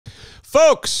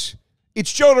Folks,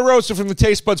 it's Joe DeRosa from the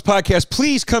Taste Buds podcast.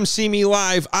 Please come see me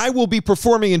live. I will be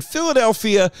performing in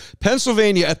Philadelphia,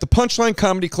 Pennsylvania at the Punchline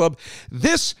Comedy Club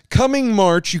this coming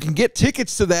March. You can get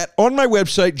tickets to that on my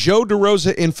website,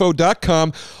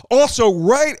 joederosainfo.com. Also,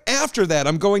 right after that,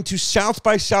 I'm going to South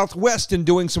by Southwest and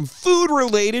doing some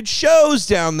food-related shows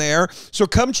down there. So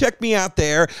come check me out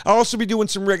there. I'll also be doing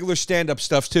some regular stand-up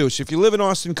stuff, too. So if you live in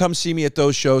Austin, come see me at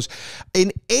those shows.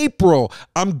 In April,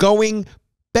 I'm going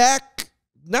back.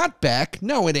 Not back.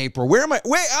 No, in April. Where am I?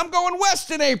 Wait, I'm going west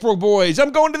in April, boys.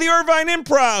 I'm going to the Irvine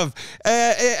Improv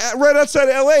right outside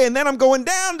of L.A., and then I'm going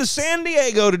down to San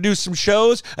Diego to do some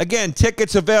shows. Again,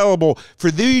 tickets available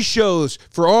for these shows,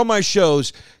 for all my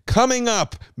shows. Coming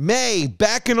up, May,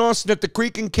 back in Austin at the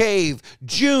Creek and Cave.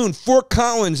 June, Fort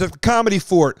Collins at the Comedy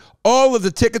Fort. All of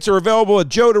the tickets are available at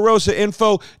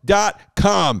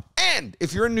joederosainfo.com. And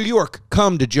if you're in New York,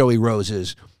 come to Joey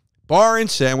Rose's Bar and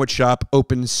Sandwich Shop,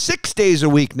 open 6 days a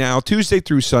week now, Tuesday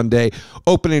through Sunday,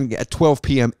 opening at 12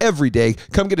 p.m. every day.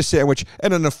 Come get a sandwich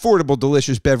and an affordable,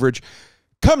 delicious beverage.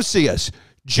 Come see us,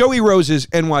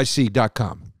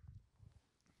 joeyrosesnyc.com.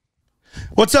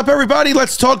 What's up, everybody?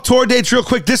 Let's talk tour dates real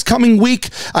quick. This coming week,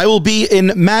 I will be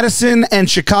in Madison and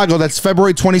Chicago. That's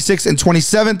February 26th and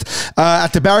 27th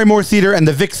at the Barrymore Theater and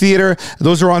the Vic Theater.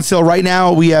 Those are on sale right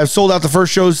now. We have sold out the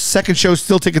first shows. Second show,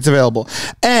 still tickets available.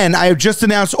 And I have just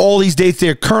announced all these dates. They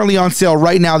are currently on sale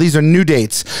right now. These are new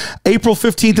dates. April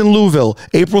 15th in Louisville,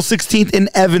 April 16th in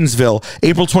Evansville,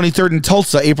 April 23rd in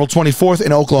Tulsa, April 24th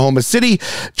in Oklahoma City,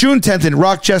 June 10th in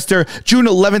Rochester, June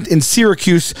 11th in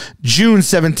Syracuse, June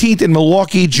 17th in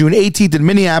Milwaukee, June 18th in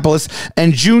Minneapolis,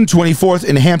 and June 24th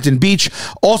in Hampton Beach.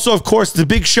 Also, of course, the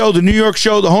big show, the New York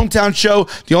show, the hometown show,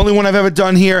 the only one I've ever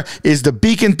done here is the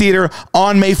Beacon Theater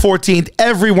on May 14th.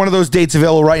 Every one of those dates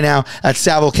available right now at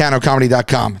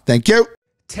salvulcanocomedy.com. Thank you.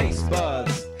 Taste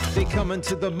buds, they coming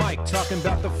to the mic, talking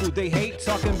about the food they hate,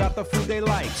 talking about the food they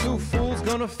like. Two fools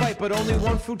gonna fight, but only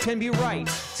one food can be right.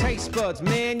 Taste buds,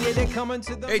 man, yeah, they coming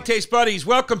to the Hey, Taste Buddies,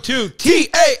 welcome to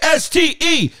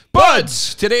TASTE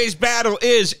Buds. Today's battle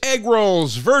is egg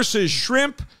rolls versus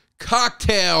shrimp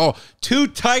cocktail. Two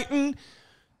Titan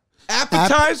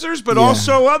appetizers, but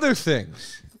also other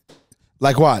things.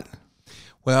 Like what?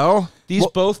 Well, these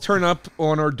both turn up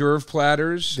on hors d'oeuvre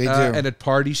platters. They do. And at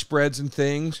party spreads and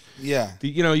things. Yeah.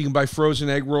 You know, you can buy frozen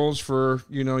egg rolls for,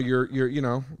 you know,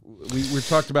 we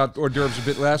talked about hors d'oeuvres a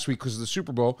bit last week because of the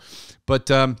Super Bowl. But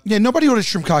yeah, nobody orders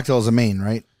shrimp cocktail as a main,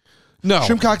 right? no.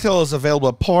 Shrimp cocktail is available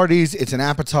at parties. It's an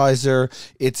appetizer.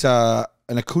 It's an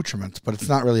accoutrement, but it's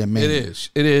not really a main. It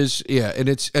is, yeah. And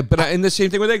and the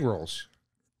same thing with egg rolls.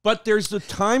 But there's the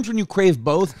times when you crave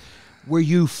both where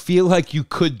you feel like you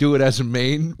could do it as a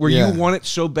main, where you want it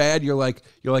so bad, you're like,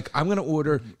 I'm going to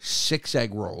order 6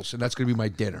 egg rolls, and that's going to be my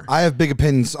dinner. I have big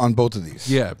opinions on both of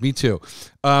these. Yeah, me too.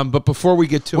 But before we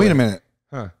get to Wait a minute.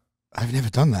 Huh. I've never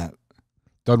done that.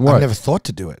 Done what? I've never thought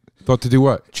to do it. Thought to do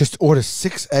what? Just order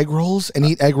 6 egg rolls and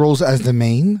eat egg rolls as the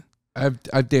main? I've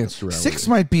danced around. 6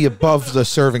 might be above the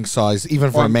serving size, even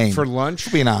for a main. For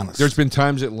lunch? Being honest. There's been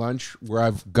times at lunch where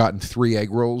I've gotten 3 egg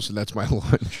rolls, and that's my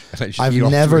lunch. And I've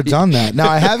never done that. Now,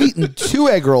 I have eaten 2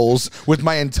 egg rolls with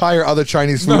my entire other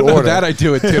Chinese food order. That I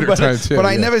do at dinner time, too. But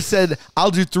I never said,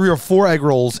 I'll do 3 or 4 egg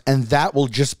rolls, and that will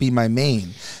just be my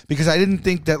main. Because I didn't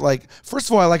think that, like, first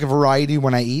of all, I like a variety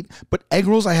when I eat, but egg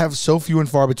rolls I have so few and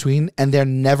far between, and they're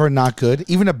never not good.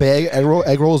 Even a bad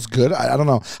egg roll is good. I don't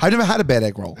know. I've never had a bad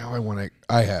egg roll. Now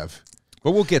I have.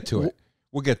 But we'll get to it.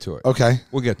 We'll get to it. Okay.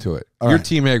 We'll get to it. All You're right.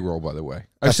 team egg roll, by the way.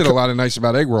 I've said a lot of nice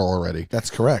about egg roll already.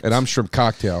 That's correct. And I'm shrimp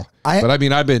cocktail. I've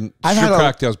shrimp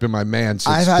cocktail's been my man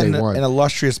since day one. An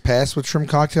illustrious past with shrimp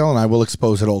cocktail, and I will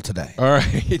expose it all today. All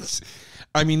right.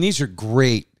 I mean, these are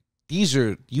great. These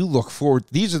are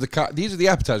These are the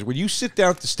appetizers. When you sit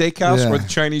down at the steakhouse or the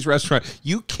Chinese restaurant,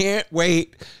 you can't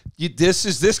wait.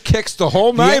 This kicks the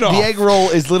whole night off. The egg roll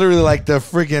is literally like the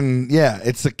freaking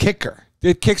it's a kicker.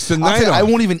 It kicks the night off. I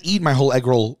won't even eat my whole egg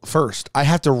roll first. I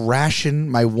have to ration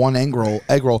my one egg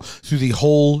roll through the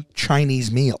whole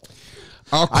Chinese meal.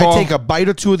 I take a bite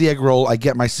or 2 of the egg roll. I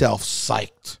get myself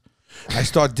psyched. I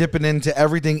start dipping into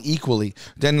everything equally.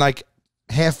 Then, like,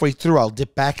 halfway through, I'll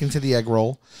dip back into the egg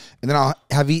roll. And then I'll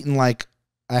have eaten, like,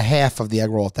 a half of the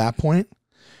egg roll at that point.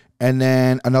 And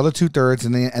then another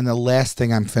 2/3. And the last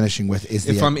thing I'm finishing with is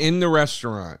the If I'm in the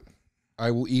restaurant,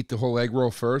 I will eat the whole egg roll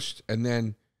first and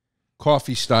then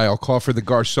coffee style, call for the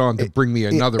garçon to bring me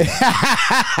another one.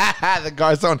 The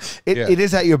garçon. It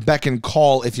is at your beck and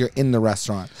call if you're in the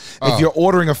restaurant. If you're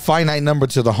ordering a finite number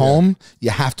to the home,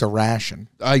 you have to ration.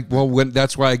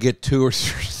 That's why I get 2 or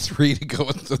 3 to go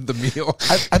with the meal.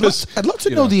 I'd love to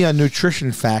know the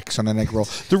nutrition facts on an egg roll.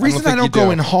 The reason I don't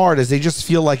go in hard is they just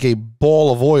feel like a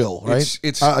ball of oil, right?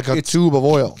 It's like a tube of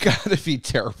oil. Gotta be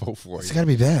terrible for you. It's gotta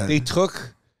be bad. They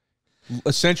took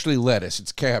essentially lettuce,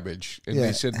 it's cabbage, and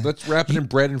they said, let's wrap it in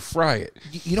bread and fry it.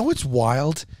 You know what's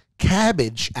wild?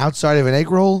 Cabbage outside of an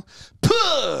egg roll? Puh!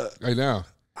 I know.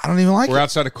 I don't even like it. Or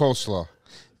outside of coleslaw.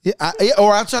 Yeah,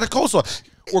 or outside of coleslaw.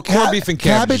 Or corned beef and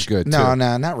cabbage is good, too. No,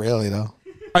 not really, though.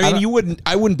 I mean,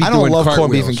 I wouldn't be doing cartwheels. I don't love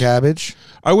corned beef and cabbage.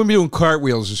 I wouldn't be doing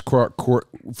cartwheels as for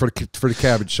the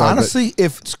cabbage side. Honestly,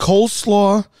 if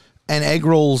coleslaw and egg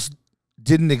rolls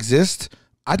didn't exist,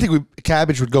 I think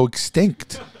cabbage would go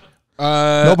extinct.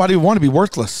 Nobody would want to be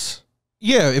worthless.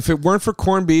 Yeah, if it weren't for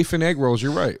corned beef and egg rolls,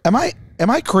 you're right. Am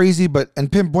I crazy?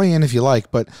 And Pimp, weigh in if you like.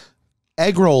 But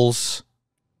egg rolls,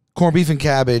 corned beef and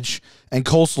cabbage, and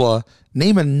coleslaw.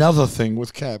 Name another thing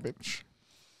with cabbage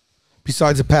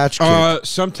besides a Patch Kid.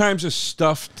 Sometimes a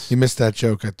stuffed. You missed that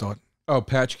joke, I thought. Oh,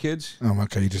 Patch Kids? Oh,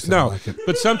 okay. You just didn't like it.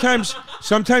 But sometimes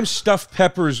stuffed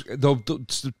peppers.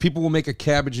 People will make a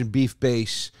cabbage and beef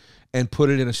base and put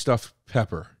it in a stuffed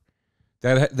pepper.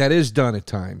 That is done at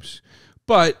times,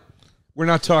 but we're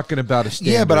not talking about a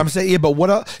standard. Yeah, but I'm saying, but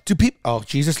what else do people? Oh,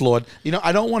 Jesus Lord! You know,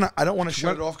 I don't want to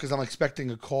shut it off because I'm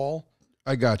expecting a call.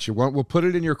 I got you. We'll put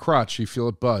it in your crotch so you feel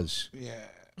it buzz. Yeah,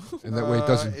 and that way it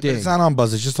doesn't ding. It's not on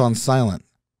buzz; it's just on silent.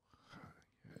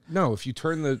 No, if you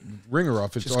turn the ringer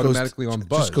off, it's automatically on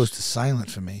buzz. It just goes to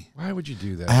silent for me. Why would you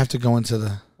do that? I have to go into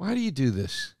the. Why do you do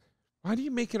this? Why do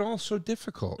you make it all so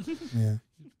difficult? Yeah.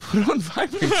 Put it on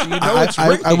vibrate so you know it's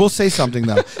ringing. I will say something,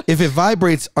 though. If it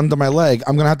vibrates under my leg,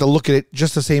 I'm going to have to look at it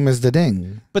just the same as the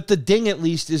ding. But the ding, at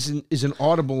least, is an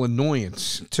audible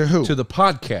annoyance. To who? To the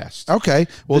podcast. Okay.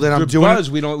 Well, then I'm doing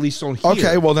buzz, we don't at least don't hear.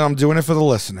 Okay, well, then I'm doing it for the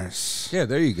listeners. Yeah,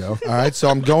 there you go. All right, so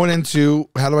I'm going into,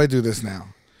 how do I do this now?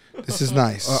 This is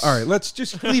nice. All right, let's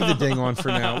just leave the ding on for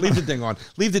now. Leave the ding on.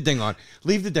 Leave the ding on.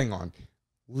 Leave the ding on.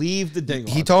 Leave the ding on.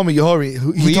 He told me, you hurry.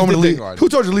 He told me to leave. Who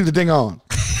told you to leave the ding on?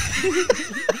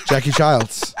 Jackie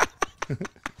Childs.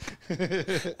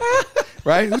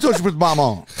 Right? Who told you to put the bomb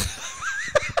on?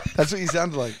 That's what you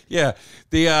sounded like. Yeah.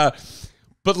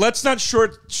 But let's not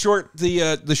short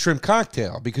the shrimp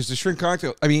cocktail, because the shrimp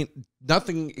cocktail, I mean,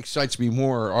 nothing excites me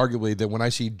more, arguably, than when I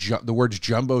see the words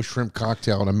jumbo shrimp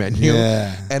cocktail on a menu.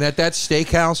 Yeah. And at that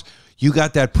steakhouse, you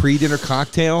got that pre-dinner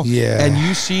cocktail. Yeah. And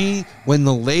you see when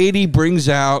the lady brings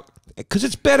out, because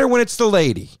it's better when it's the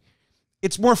lady.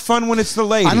 It's more fun when it's the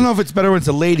lady. I don't know if it's better when it's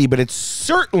a lady, but it's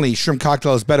certainly shrimp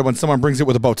cocktail is better when someone brings it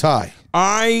with a bow tie.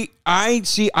 I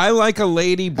like a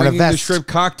lady bringing the shrimp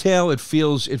cocktail. It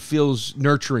feels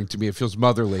nurturing to me. It feels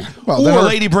motherly. Well, then a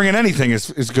lady bringing anything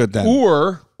is good then.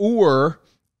 Or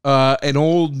an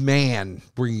old man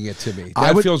bringing it to me.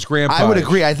 That feels grandpa. I would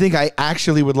agree. I think I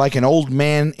actually would like an old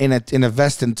man in a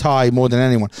vest and tie more than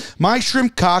anyone. My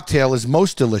shrimp cocktail is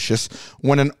most delicious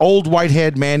when an old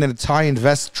white-haired man in a tie and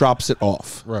vest drops it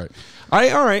off. Right. All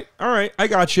right. I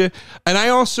got you. And I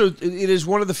also, it is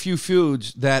one of the few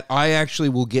foods that I actually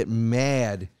will get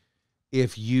mad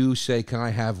if you say, "Can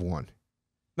I have one?"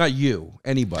 Not you,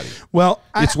 anybody. Well,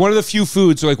 it's one of the few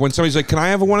foods. Like when somebody's like, "Can I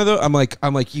have one of those?" I'm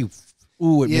like you.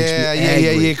 Ooh, it makes me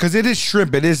angry. Yeah. Because it is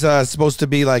shrimp. It is supposed to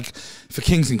be like for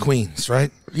kings and queens,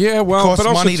 right? Yeah, well, it costs but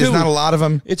also money. There's not a lot of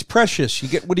them. It's precious. You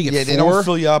get, what do you get? 4? They don't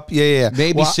fill you up. Yeah.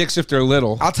 Maybe 6 if they're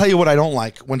little. I'll tell you what I don't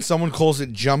like: when someone calls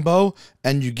it jumbo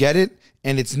and you get it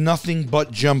and it's nothing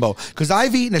but jumbo. Because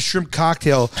I've eaten a shrimp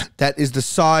cocktail that is the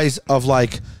size of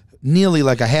nearly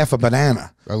like a half a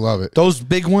banana. I love it. Those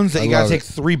big ones that you gotta take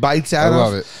 3 bites out of. I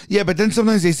love it. Yeah, but then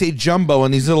sometimes they say jumbo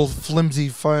and these little flimsy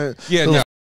fire. Yeah, no.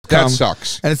 That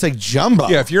sucks. And it's like jumbo.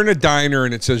 Yeah, if you're in a diner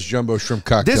and it says jumbo shrimp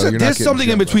cocktail, there's something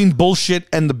in between bullshit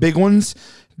and the big ones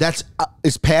that's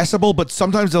is passable, but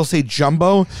sometimes they'll say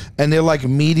jumbo and they're like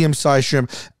medium-sized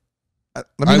shrimp.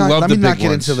 Let me not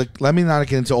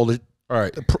get into all the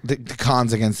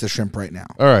cons against the shrimp right now.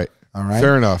 All right.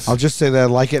 Fair enough. I'll just say that I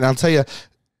like it, and I'll tell you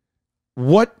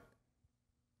what.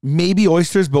 Maybe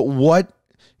oysters, but what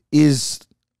is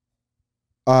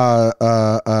what's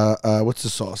the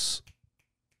sauce?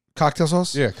 Cocktail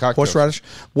sauce? Yeah, cocktail. Horseradish.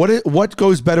 What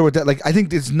goes better with that? Like, I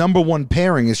think its #1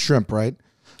 pairing is shrimp, right?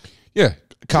 Yeah.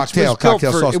 Cocktail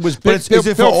sauce. It was but is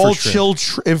it for all chilled?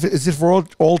 Is it for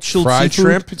all chilled fried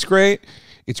seafood? shrimp? It's great.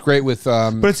 It's great with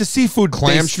but it's a seafood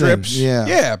clam strips. Yeah,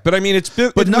 yeah. But I mean, it's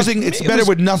built. But nothing. It's better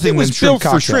with nothing than shrimp built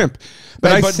cocktail. for shrimp.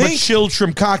 But I think chilled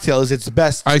shrimp cocktail is its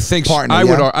best. I think partner.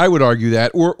 I would argue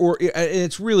that, or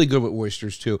it's really good with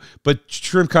oysters too. But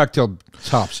shrimp cocktail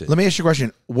tops it. Let me ask you a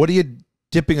question. What are you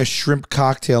dipping a shrimp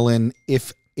cocktail in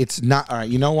if it's not? All right,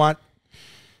 you know what?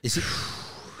 Is it?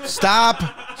 Stop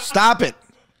it.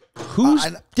 Who's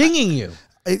dinging you?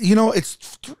 You know,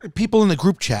 it's people in the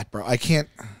group chat, bro. I can't.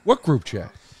 What group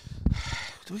chat?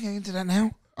 Do we get into that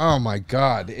now? Oh my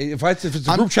God! If it's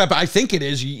a group chat, but I think it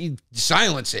is. You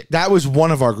silence it. That was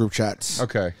one of our group chats.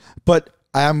 Okay, but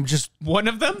I'm just one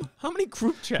of them. How many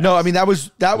group chats? No, I mean that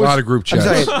was a lot of group chats.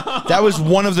 I'm saying, that was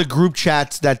one of the group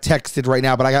chats that texted right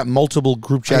now. But I got multiple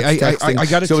group chats texting. I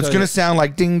got so it's gonna sound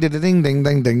like ding ding ding ding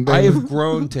ding ding. I have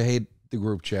grown to hate the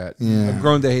group chat. Yeah. I've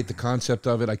grown to hate the concept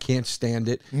of it. I can't stand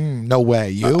it. No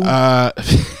way, you. I'm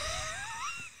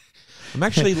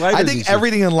actually lighter. I think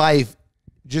everything in life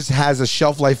just has a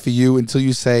shelf life for you until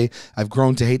you say, I've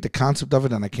grown to hate the concept of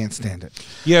it and I can't stand it.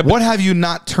 Yeah. What have you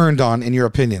not turned on in your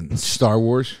opinions? Star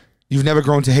Wars. You've never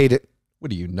grown to hate it? What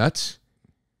are you, nuts?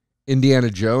 Indiana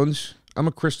Jones. I'm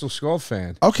a Crystal Skull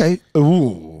fan. Okay.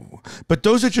 Ooh. But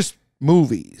those are just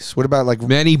movies. What about like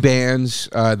many bands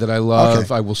that I love?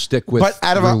 Okay. I will stick with. But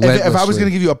out of if I was going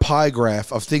to give you a pie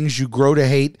graph of things you grow to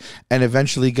hate and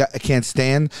eventually can't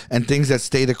stand, and things that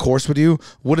stay the course with you,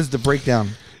 what is the breakdown?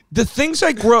 The things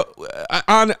I grow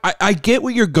on, I get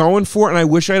what you're going for, and I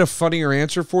wish I had a funnier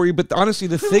answer for you. But honestly,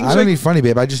 the things I don't need funny,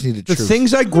 babe. I just need the truth. The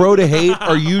things I grow to hate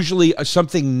are usually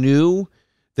something new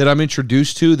that I'm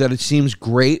introduced to that it seems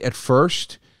great at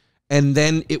first, and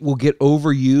then it will get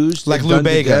overused, like Lou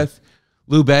Bega.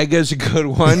 Lou Bega is a good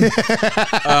one.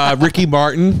 Ricky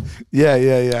Martin.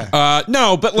 Yeah.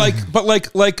 No, but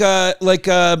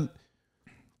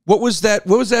what was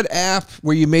that app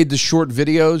where you made the short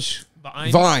videos?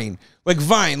 Vine. Like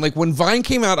Vine. Like when Vine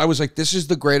came out, I was like, this is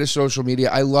the greatest social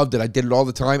media. I loved it. I did it all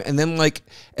the time. And then like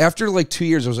after like 2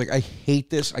 years, I was like, I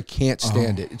hate this. I can't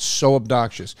stand it. It's so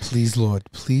obnoxious. Please, Lord.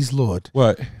 Please, Lord.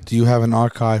 What? Do you have an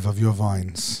archive of your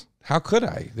Vines? How could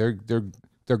I? They're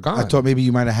gone. I thought maybe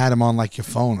you might have had them on like your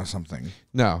phone or something.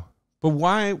 No. But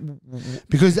why?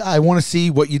 Because I want to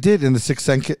see what you did in the 6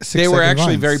 second. They were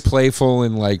actually very playful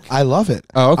and like. I love it.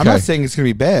 Oh, okay. I'm not saying it's going to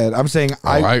be bad. I'm saying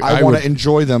I want to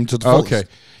enjoy them to the fullest. Okay.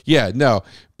 Yeah. No.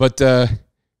 But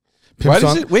why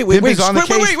does it? Wait.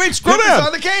 Scroll down.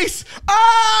 On the case.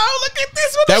 Oh, look at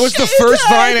this one. That was the first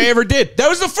Vine I ever did. That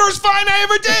was the first Vine I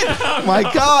ever did. Oh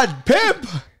my God, Pimp.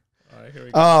 All right, here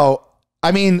we go. Oh,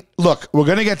 I mean, look, we're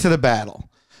going to get to the battle,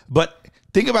 but.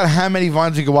 Think about how many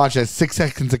Vines we could watch at 6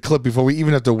 seconds a clip before we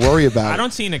even have to worry about it. I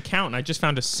don't see an account. I just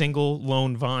found a single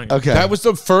lone Vine. Okay. That was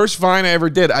the first Vine I ever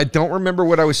did. I don't remember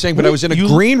what I was saying, but I was in a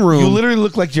green room. You literally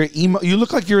look like you're emo. You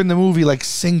look like you're in the movie like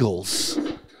Singles. Don't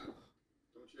you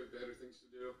have better things to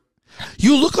do?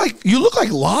 You look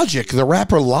like Logic, the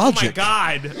rapper Logic. Oh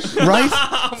my God. Right?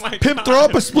 Oh my Pimp, God. throw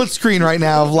up a split screen right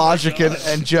now of Logic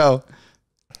and Joe.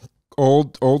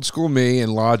 Old school me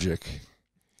and Logic.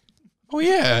 Oh,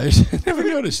 yeah. I never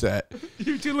noticed that.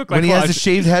 You do look like when he has a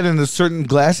shaved head and a certain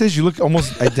glasses, you look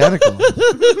almost identical.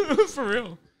 For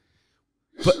real.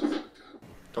 But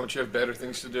don't you have better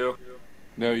things to do?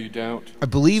 No, you don't. I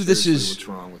believe this is... What's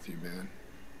wrong with you, man?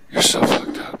 You're so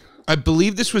fucked up. I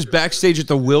believe this was backstage at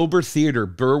the Wilbur Theater.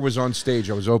 Burr was on stage.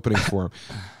 I was opening for him.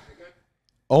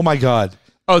 Oh, my God.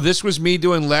 Oh, this was me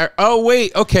doing... Oh,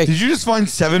 wait. Okay. Did you just find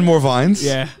 7 more Vines?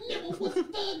 Yeah.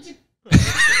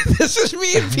 This is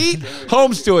me and Pete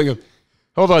Holmes doing them.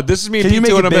 Hold on. This is me and Can Pete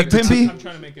doing them. Big, Pimpy? I'm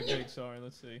trying to make it big. Sorry.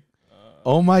 Let's see.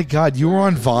 Oh, my God. You were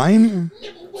on Vine?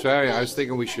 Sorry, I was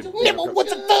thinking we should... Never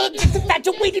was a thug till I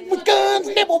graduated with guns.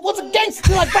 Never was a gangster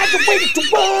till I graduated to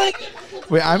run.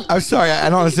 Wait, I'm sorry. I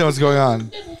don't understand what's going on.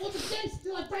 Never was a gangster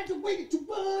till I graduated to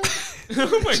run.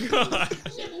 Oh my God.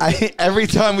 Every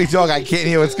time we talk, I can't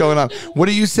hear what's going on. What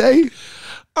do you say?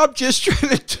 I'm just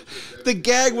trying to... The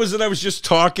gag was that I was just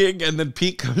talking, and then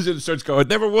Pete comes in and starts going,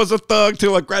 never was a thug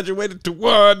till I graduated to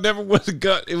one, never was a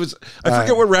gut. It was... I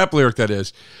forget what rap lyric that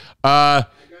is.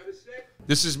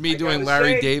 This is me doing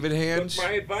Larry David hands.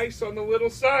 My advice on the little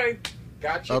sign.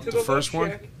 Got you to the first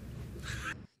one.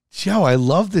 Joe, I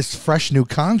love this fresh new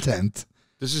content.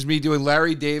 This is me doing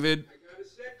Larry David.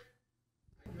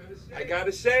 I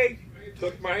gotta say,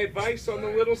 took my advice on the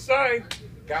little sign.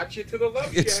 Got you to the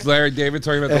love It's shack. Larry David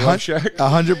talking about the love shack.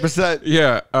 100%.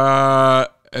 Yeah.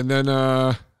 And then,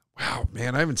 wow,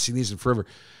 man, I haven't seen these in forever.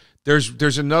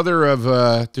 There's another of,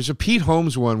 there's a Pete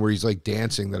Holmes one where he's like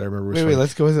dancing that I remember. Wait,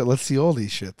 let's go with it. Let's see all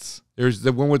these shits. There's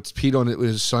the one with Pete on it with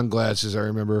his sunglasses, I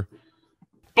remember.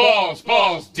 Balls,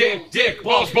 balls, dick, dick,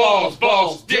 balls, balls,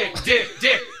 balls, dick, dick,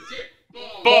 dick.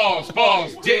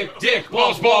 balls, dick,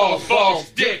 balls,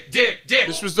 dick.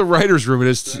 This was the writer's room at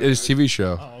his TV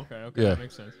show. Oh, okay. Yeah. That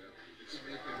makes sense.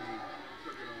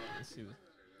 Let's see this.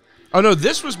 Oh, no,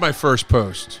 this was my first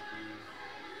post.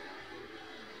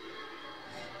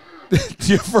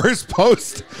 Your first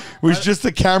post was just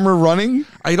the camera running.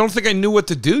 I don't think I knew what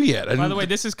to do yet. By the way,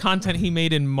 this is content he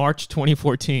made in March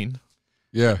 2014.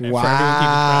 Yeah.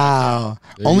 Wow.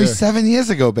 There you Only go. 7 years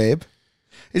ago, babe.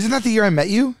 Isn't that the year I met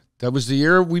you? That was the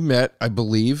year we met, I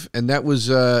believe, and that was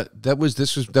the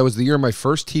year of my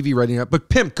first TV writing up. But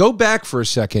Pimp, go back for a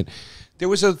second. There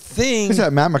was a thing. Is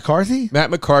that Matt McCarthy? Matt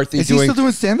McCarthy Is doing. he still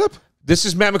doing stand-up? This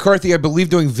is Matt McCarthy, I believe,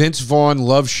 doing Vince Vaughn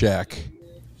Love Shack.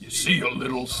 You see a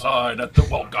little sign at the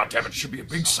well, goddamn it, should be a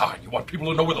big sign. You want people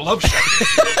to know where the love shack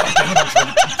is. Goddamn it, I'm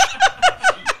trying to teach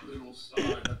you. Little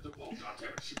sign at the well,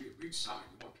 goddamn it, should be a big sign.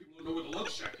 You want people to know where the love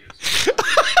shack is.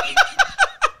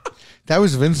 That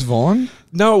was Vince Vaughn?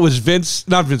 No, it was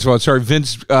not Vince Vaughn. Sorry,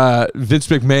 Vince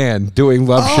McMahon doing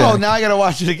Love Oh, Shack. now I got to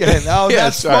watch it again. Oh, Yeah,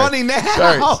 that's sorry. funny now.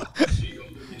 Sorry.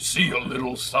 You see a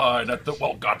little sign at the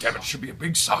well, goddamn it, should be a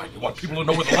big sign. You want people to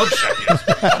know where the love shack is.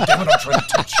 Goddamn it, I'm trying to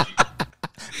teach you.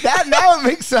 That now it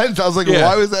makes sense. I was like, Yeah.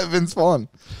 why was that Vince Vaughn?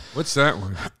 What's that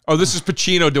one? Oh, this is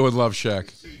Pacino doing Love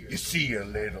Shack. You see a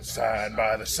little sign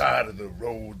by the side of the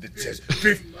road that says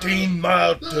 15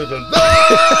 miles to the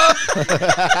left.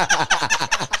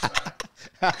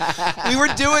 We were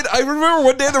doing. I remember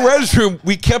one day in the writers' room,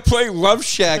 we kept playing Love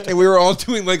Shack, and we were all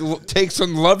doing like takes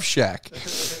on Love Shack.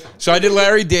 So I did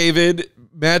Larry David,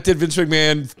 Matt did Vince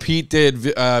McMahon, Pete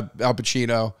did Al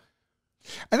Pacino.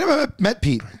 I never met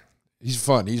Pete. He's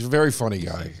fun. He's a very funny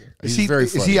guy. Is He's very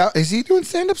funny. Is he doing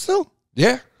stand-up still?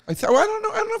 Yeah. I don't know.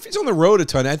 I don't know if he's on the road a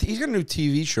ton. I think he's got a new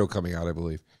TV show coming out, I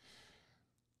believe.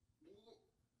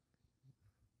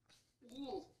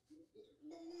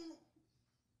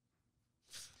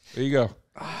 There you go.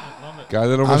 Guy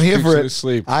that almost I'm here speaks for in it. his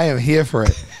sleep. I am here for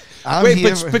it.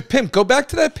 Wait, but Pimp, go back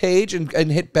to that page and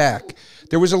hit back.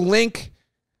 There was a link.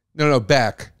 No,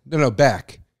 back. No,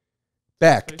 back.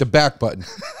 Back. The back button.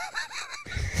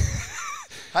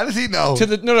 How does he know? To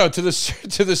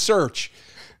the search.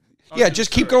 Yeah,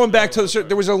 just keep going back to the search.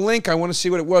 There was a link. I want to see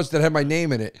what it was that had my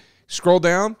name in it. Scroll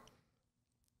down.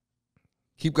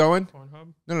 Keep going.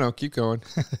 Pornhub? No, keep going.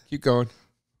 Keep going.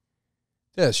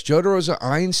 Yes, Joe DeRosa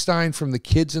Einstein from The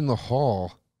Kids in the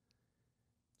Hall.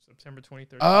 September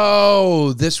 2013.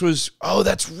 Oh, that's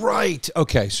right.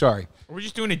 Okay, sorry. Are we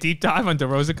just doing a deep dive on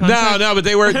DeRosa content? No, but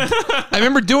they were. I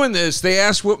remember doing this. They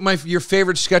asked what your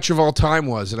favorite sketch of all time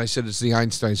was, and I said it's the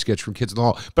Einstein sketch from Kids in the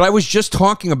Hall. But I was just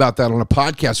talking about that on a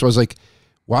podcast, so I was like,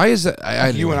 "Why is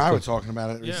that?" You and I were talking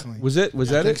about it recently. Was it? Was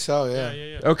that I think it? so, yeah.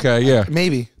 Yeah. Okay, yeah,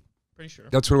 Maybe. Pretty sure.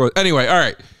 that's what it was. Anyway, all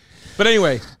right. But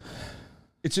anyway,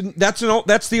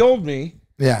 that's the old me.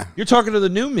 Yeah. You're talking to the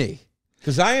new me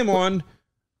because I am on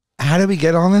How did we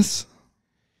get on this?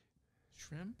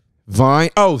 Shrimp?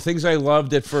 Vine. Oh, things I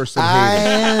loved at first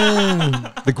and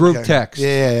hated. The group text.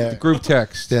 Yeah. The group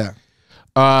text. Yeah.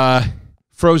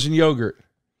 Frozen yogurt.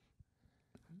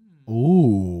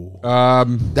 Ooh.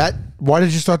 That Why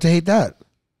did you start to hate that?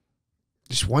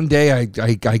 just one day I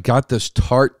got this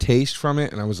tart taste from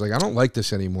it, and I was like, I don't like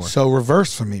this anymore. So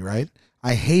reverse for me, right?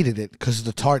 I hated it because of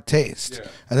the tart taste. Yeah.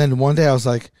 And then one day I was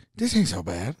like, this ain't so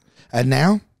bad. And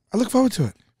now I look forward to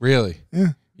it. Really? Yeah.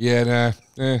 Yeah, nah.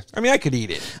 I mean, I could eat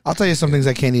it. I'll tell you some things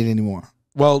I can't eat anymore.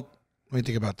 Well, let me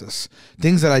think about this.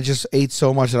 Things that I just ate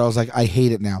so much that I was like, I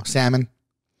hate it now. Salmon.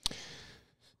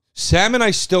 Salmon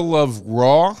I still love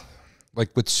raw,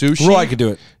 like with sushi. Raw, I could do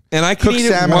it. And I can Cooked eat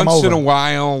it salmon, I'm once in a over.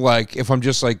 while. Like if I'm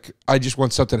just like, I just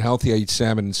want something healthy, I eat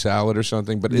salmon and salad or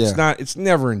something. But it's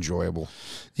never enjoyable.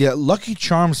 Yeah, Lucky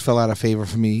Charms fell out of favor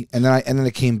for me, and then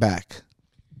it came back.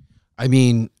 I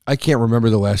mean, I can't remember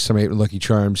the last time I ate Lucky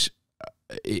Charms.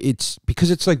 It's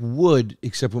because it's like wood,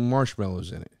 except with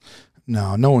marshmallows in it.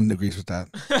 No one agrees with that.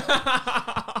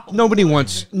 Nobody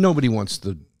wants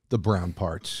the brown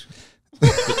parts.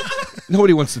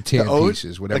 Nobody wants the tan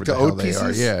pieces, whatever like the the hell oat they are.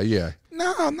 pieces? Yeah.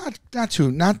 No, not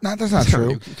true. Not that's not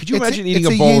true. Could you imagine It's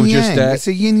eating a bowl of just yin-yang. that? It's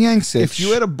a yin yang sitch. If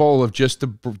you had a bowl of just the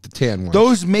tan ones,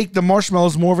 those make the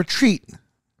marshmallows more of a treat.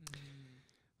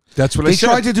 that's what I They said.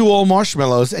 tried to do all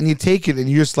marshmallows, and you take it, and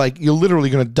you're just like, you're literally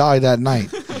gonna die that night.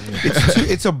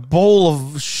 It's a bowl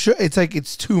of.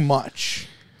 It's too much.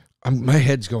 My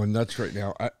head's going nuts right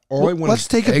now. I want Let's is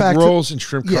take it egg back rolls to, and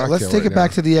shrimp yeah, cocktail. let's take right it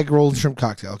back now. to the egg roll and shrimp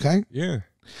cocktail. Okay, Yeah.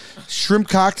 shrimp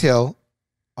cocktail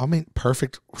I mean,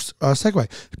 perfect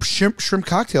segue. Shrimp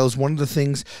cocktail is one of the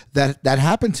things that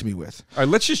happened to me with. All right,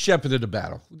 let's just jump into the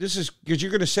battle. This is because you're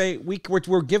going to say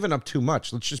we're giving up too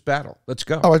much. Let's just battle. Let's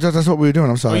go. Oh, I thought that's what we were doing.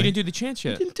 I'm Oh, sorry. you didn't do the chance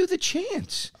yet. We didn't do the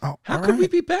chance. Oh, How all could we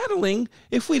right. be battling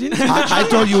if we didn't do the I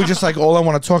thought you were just like, all I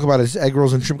want to talk about is egg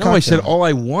rolls and shrimp No, cocktail. I said all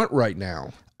I want right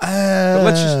now. But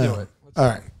let's just do it. All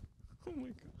right.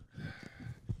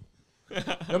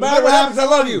 No matter what happens, I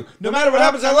love you. No matter what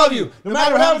happens, I love you. No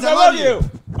matter what happens, I love you.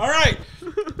 All right.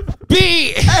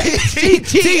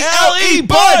 B-A-T-T-L-E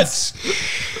buds.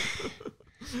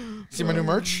 See my new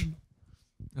merch?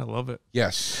 I love it.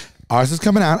 Yes, Ours is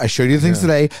coming out. I showed you the things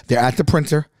today. They're at the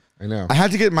printer. I know. I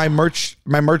had to get my merch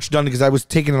done because I was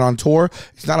taking it on tour.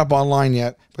 It's not up online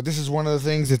yet, but this is one of the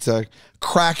things. It's a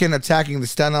Kraken attacking the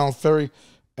Staten Island Ferry,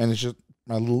 and it's just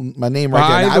my name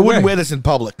right there. Now, I wouldn't wear this in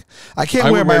public. I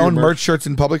can't wear my own merch shirts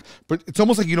in public, but it's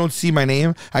almost like you don't see my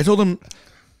name. I told them,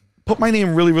 put my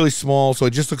name really, really small so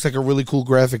it just looks like a really cool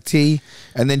graphic tee,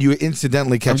 and then you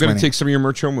incidentally catch I'm my going name. to take some of your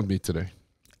merch home with me today.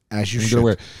 As you I'm should. gonna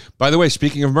wear it. By the way,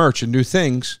 speaking of merch and new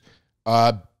things,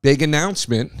 big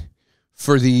announcement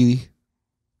for the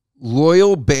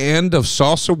loyal band of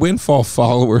Salsa Windfall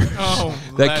followers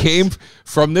that came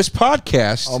from this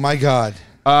podcast. Oh my God.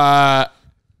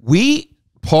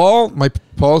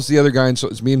 Paul's the other guy, and so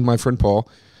it's me and my friend Paul.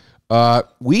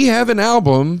 We have an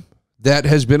album that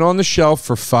has been on the shelf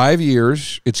for 5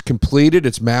 years. It's completed,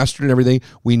 it's mastered and everything.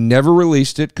 We never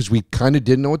released it because we kind of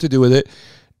didn't know what to do with it.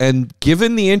 And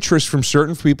given the interest from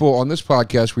certain people on this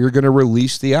podcast, we are going to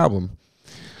release the album.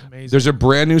 Amazing. There's a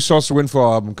brand new Salsa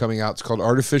Windfall album coming out. It's called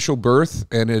Artificial Birth,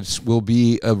 and it will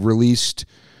be released.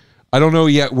 I don't know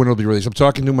yet when it'll be released. I'm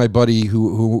talking to my buddy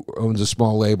who owns a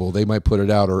small label. They might put it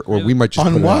out, or we might just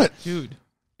On put what? it out. Dude,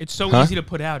 it's so easy to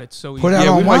put out. It's so easy. Put out Yeah,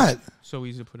 on we might- what? So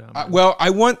easy to put out. Well, I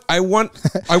want to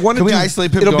Can we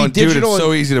isolate people it'll going, be digital. dude, it's and-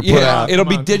 so easy to put yeah, out. It'll Come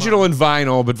be on, come digital on. and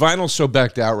vinyl, but vinyl's so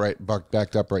backed up right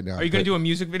now. Are you going to do a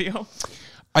music video?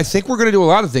 I think we're going to do a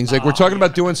lot of things. Like we're talking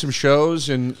about doing some shows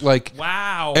and like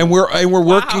Wow. and we're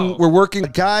working Wow. we're working.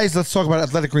 Guys, let's talk about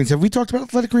athletic greens. Have we talked about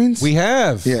athletic greens? We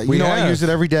have. Yeah, we you know have. I use it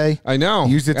every day. I know.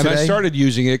 Used it and I today. started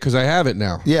using it because I have it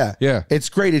now. Yeah. Yeah. It's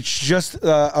great. It's just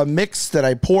a mix that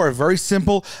I pour. Very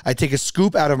simple. I take a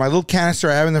scoop out of my little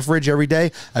canister I have in the fridge every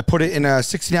day. I put it in a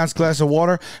 16-ounce glass of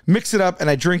water, mix it up, and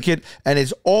I drink it. And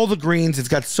it's all the greens. It's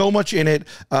got so much in it.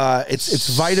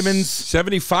 It's vitamins.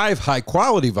 75 high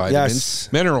quality vitamins, Yes.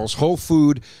 minerals, whole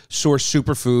food source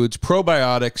superfoods,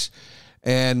 probiotics,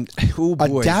 and oh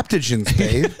boy. Adaptogens,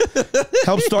 babe.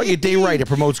 Helps start your day right. It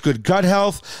promotes good gut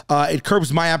health. It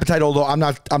curbs my appetite, although I'm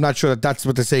not sure that that's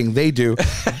what they're saying they do.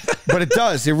 But it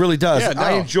does. It really does. Yeah, no.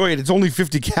 I enjoy it. It's only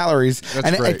 50 calories.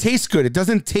 And great. it tastes good. It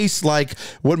doesn't taste like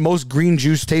what most green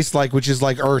juice tastes like, which is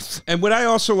like earth. And what I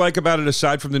also like about it,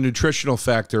 aside from the nutritional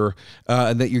factor,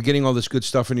 and that you're getting all this good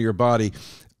stuff into your body,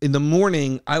 in the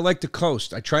morning, I like to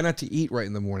coast. I try not to eat right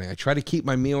in the morning. I try to keep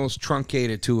my meals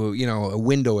truncated to a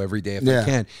window every day if I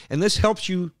can. And this helps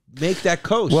you make that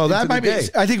coast. Well, that into might the be. day.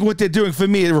 I think what they're doing for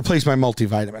me, it replaced my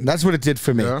multivitamin. That's what it did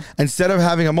for me. Yeah. Instead of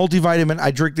having a multivitamin,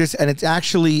 I drink this, and it's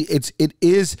actually it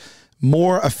is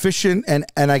more efficient, and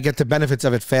I get the benefits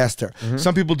of it faster.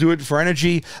 Some people do it for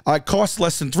energy. It costs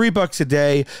less than $3 a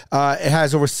day. It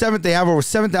has they have over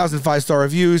 7,000 5-star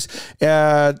reviews.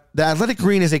 The Athletic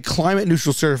Green is a climate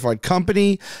neutral certified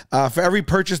company. For every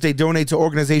purchase, they donate to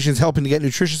organizations helping to get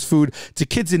nutritious food to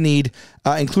kids in need,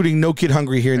 including No Kid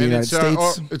Hungry here in the United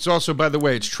States. It's also, by the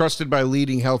way, it's trusted by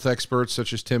leading health experts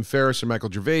such as Tim Ferriss and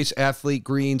Michael Gervais. Athlete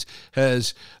Greens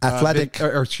has Athletic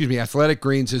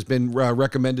Greens has been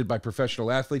recommended by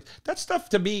professional athletes. That stuff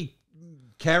to me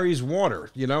carries water,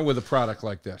 with a product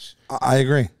like this. I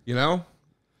agree.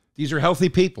 These are healthy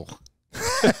people.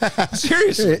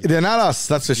 Seriously. They're not us,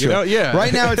 that's for sure. yeah.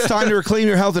 Right now, it's time to reclaim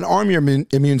your health and arm your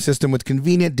immune system with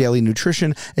convenient daily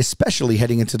nutrition, especially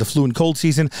heading into the flu and cold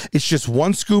season. It's just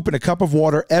one scoop in a cup of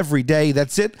water every day.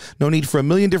 That's it. No need for a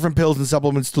million different pills and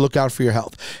supplements to look out for your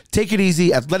health. Take it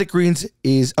easy. Athletic Greens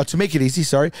is, to make it easy,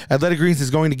 Athletic Greens is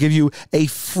going to give you a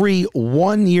free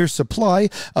 1-year supply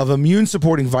of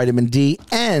immune-supporting vitamin D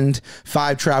and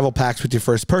 5 travel packs with your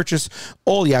first purchase.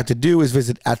 All you have to do is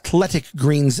visit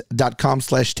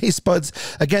athleticgreens.com/tastebuds.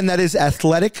 Again, that is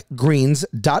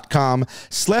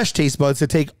athleticgreens.com/tastebuds to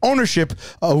take ownership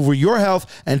over your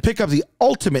health and pick up the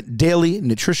ultimate daily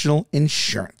nutritional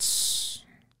insurance.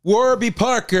 Warby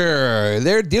Parker,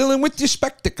 they're dealing with your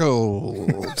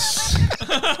spectacles.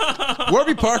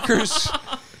 Warby Parker's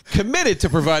committed to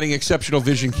providing exceptional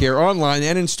vision care online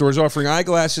and in stores, offering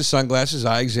eyeglasses, sunglasses,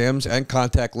 eye exams, and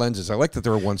contact lenses. I like that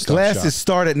they're a one-stop Glasses shop.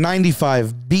 start at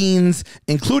 95 beans,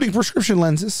 including prescription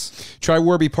lenses. Try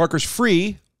Warby Parker's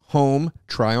free home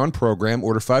try-on program.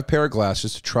 Order 5 pair of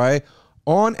glasses to try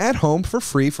on at home for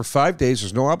free for 5 days.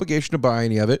 There's no obligation to buy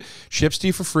any of it. Ships to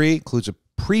you for free. Includes a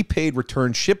prepaid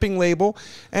return shipping label,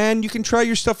 and you can try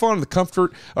your stuff on in the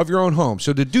comfort of your own home.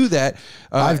 So to do that,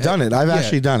 I've done it. I've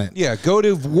actually done it. Yeah, go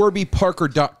to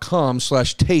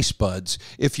warbyparker.com/tastebuds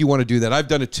if you want to do that. I've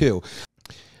done it too.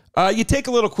 You take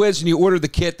a little quiz and you order the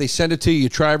kit. They send it to you. You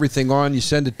try everything on. You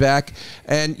send it back.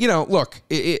 And, you know, look,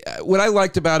 what I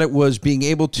liked about it was being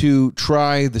able to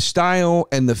try the style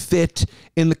and the fit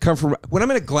in the comfort. When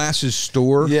I'm in a glasses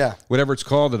store, whatever it's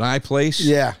called, an eye place,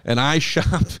 an eye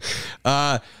shop,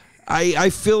 I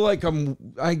feel like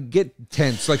I get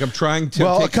tense, like I'm trying to.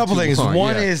 Well, a couple things.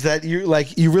 One is that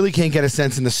you really can't get a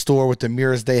sense in the store with the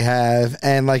mirrors they have,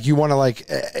 and like you want to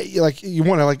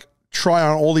try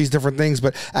on all these different things,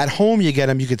 but at home you get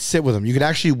them, you could sit with them, you could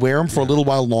actually wear them for a little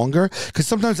while longer, because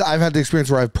sometimes I've had the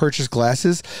experience where I've purchased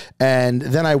glasses and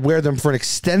then I wear them for an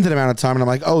extended amount of time and I'm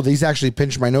like, oh, these actually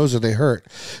pinch my nose or they hurt.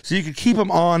 So you could keep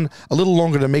them on a little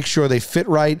longer to make sure they fit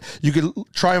right. You could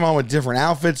try them on with different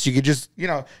outfits. You could just,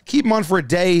 keep them on for a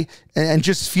day and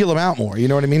just feel them out more. You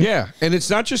know what I mean? Yeah, and it's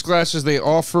not just glasses. They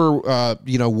offer,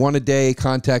 one a day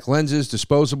contact lenses,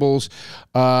 disposables.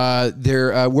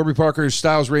 Their Warby Parker's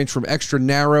styles range from extra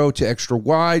narrow to extra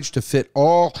wide to fit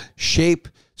all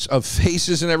shapes of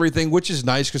faces and everything, which is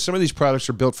nice because some of these products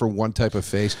are built for one type of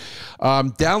face.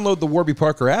 Download the Warby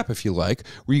Parker app if you like,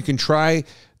 where you can try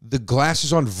the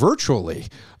glasses on virtually,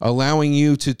 allowing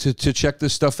you to check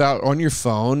this stuff out on your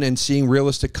phone and seeing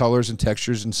realistic colors and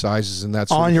textures and sizes and that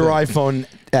sort on of your thing. iPhone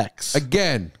X.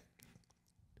 Again,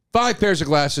 5 pairs of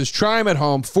glasses. Try them at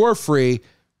home for free.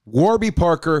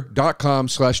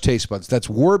 warbyparker.com/tastebuds. That's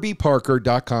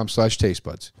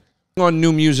warbyparker.com/tastebuds. On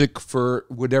new music for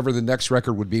whatever the next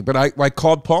record would be, but I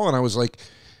called Paul and I was like,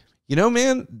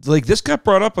 man, like this got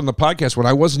brought up on the podcast when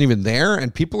I wasn't even there,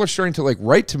 and people are starting to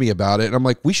write to me about it, and I'm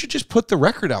like, we should just put the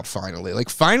record out finally. Like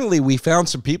finally we found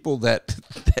some people that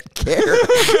care.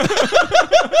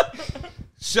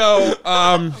 So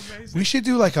we should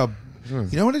do like a. You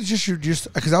know what? It's just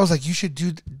because I was like, you should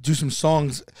do some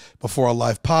songs before a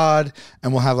live pod,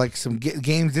 and we'll have like some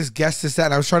games, this guest, this, that.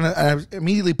 And I was trying to, and I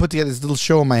immediately put together this little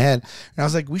show in my head, and I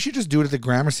was like, we should just do it at the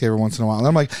Gramercy every once in a while. And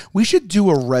I'm like, we should do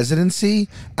a residency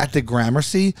at the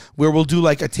Gramercy where we'll do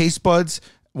like a Taste Buds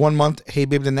 1 month, Hey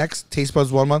Babe the next, Taste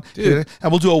Buds 1 month, and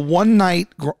we'll do a one night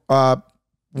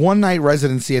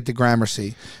residency at the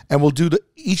Gramercy, and we'll do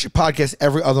each podcast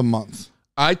every other month.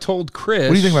 I told Chris.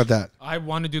 What do you think about that? I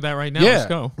want to do that right now. Yeah. Let's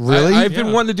go. Really? I've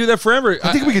been wanting to do that forever.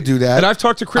 I think we could do that. And I've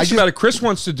talked to Chris about it. Chris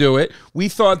wants to do it. We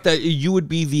thought that you would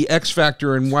be the X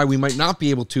factor and why we might not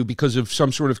be able to because of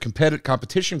some sort of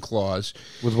competition clause.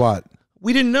 With what?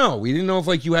 We didn't know. We didn't know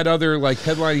if you had other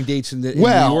headlining dates in New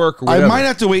York or whatever. I might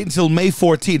have to wait until May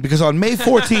 14th because on May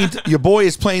 14th, your boy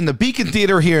is playing the Beacon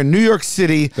Theater here in New York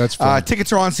City. That's fun.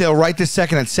 Tickets are on sale right this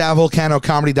second at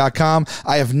salvulcanocomedy.com.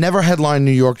 I have never headlined New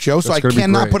York, Joe, so I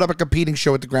cannot put up a competing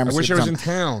show at the Gramercy. I wish I was in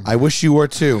town. I wish you were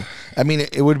too. I mean,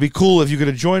 it would be cool if you could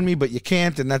have joined me, but you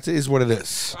can't, and that is what it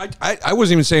is. I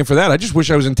wasn't even saying for that. I just wish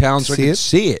I was in town so I could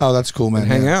see it. Oh, that's cool, man.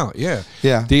 And hang out, yeah.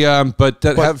 But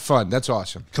have fun. That's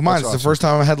awesome. Come on, it's the first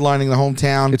time I'm headlining the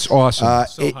hometown. It's awesome.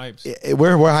 Hyped.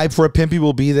 We're hyped for it. Pimpy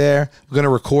will be there. We're going to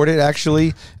record it,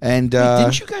 actually. And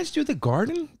didn't you guys do the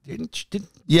garden?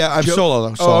 Yeah, I'm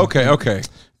solo. Oh, okay.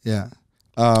 Yeah.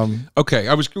 Okay,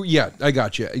 I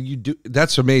got you. You do.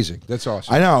 That's amazing. That's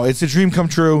awesome. I know it's a dream come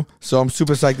true. So I'm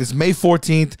super psyched. It's May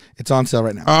 14th. It's on sale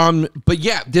right now. But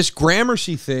yeah, this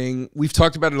Gramercy thing, we've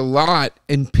talked about it a lot.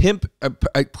 And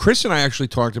Chris and I actually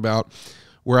talked about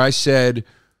where I said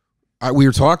we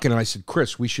were talking, and I said,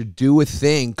 Chris, we should do a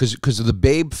thing because of the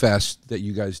Babe Fest that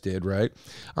you guys did, right?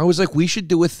 I was like, we should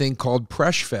do a thing called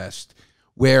Presh Fest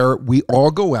where we all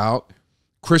go out.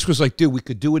 Chris was like, dude, we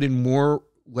could do it in more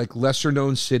lesser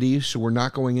known cities, so we're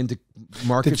not going into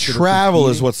markets. The travel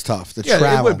is what's tough. The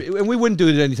travel, and we wouldn't do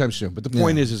it anytime soon. But the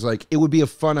point is it would be a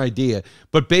fun idea.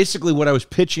 But basically, what I was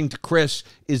pitching to Chris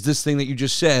is this thing that you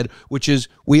just said, which is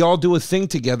we all do a thing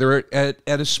together at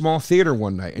a small theater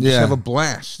one night and just have a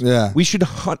blast. Yeah, we should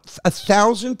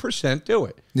 1,000% do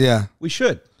it. Yeah, we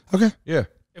should. Okay. Yeah.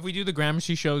 If we do the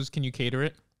Gramercy shows, can you cater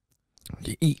it?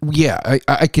 Yeah,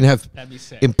 I can have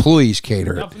employees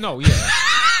cater it. No, yeah.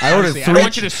 I ordered 3. I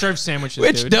want you to serve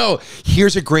sandwiches, dude. No,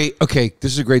 here's a great. Okay,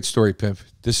 this is a great story, Pimp.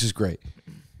 This is great.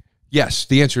 Yes,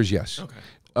 the answer is yes.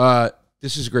 Okay.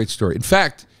 This is a great story. In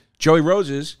fact, Joey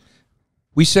Roses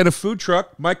We sent a food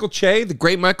truck. Michael Che, the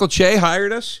great Michael Che,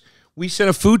 hired us. We sent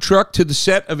a food truck to the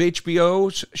set of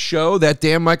HBO's show, That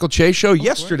Damn Michael Che Show,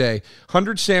 yesterday.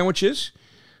 100 sandwiches.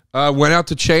 Went out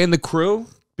to Che and the crew.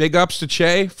 Big ups to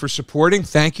Che for supporting.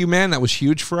 Thank you, man. That was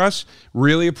huge for us.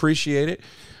 Really appreciate it.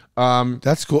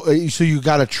 That's cool. So you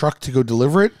got a truck to go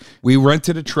deliver it? We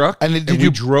rented a truck and we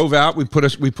drove out. We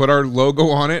put our logo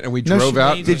on it and we drove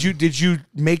out. Did you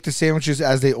make the sandwiches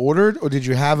as they ordered, or did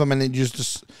you have them and then you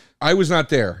just? I was not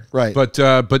there, right? But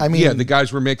I mean, yeah, the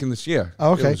guys were making this. Yeah,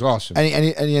 okay, it was awesome. And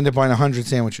you ended up buying 100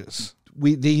 sandwiches.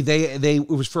 It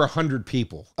was for 100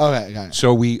 people. Okay, got it.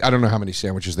 So I don't know how many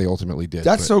sandwiches they ultimately did.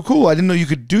 That's so cool. I didn't know you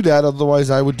could do that.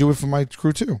 Otherwise, I would do it for my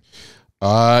crew too.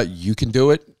 You can do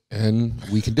it, and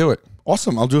we can do it.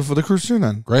 Awesome. I'll do it for the crew soon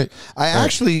then. Great. I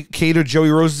actually catered Joey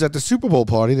Rose's at the Super Bowl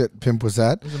party that Pimp was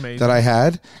at. It was amazing. That I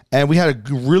had. And we had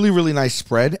a really, really nice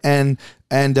spread. And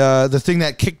the thing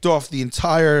that kicked off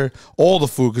all the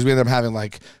food, because we ended up having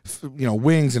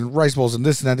wings and rice bowls and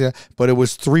this and that. But it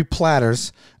was 3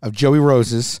 platters of Joey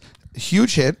Rose's.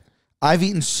 Huge hit. I've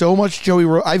eaten so much Joey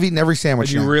Rose. I've eaten every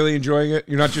sandwich. Are you really enjoying it?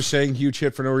 You're not just saying huge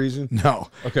hit for no reason? No.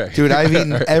 Okay. Dude, I've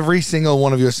eaten every single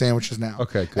one of your sandwiches now.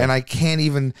 Okay, good. And I can't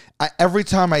even, every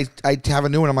time I have a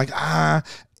new one, I'm like,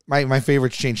 my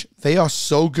favorites change. They are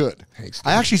so good. Thanks,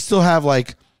 I actually still have a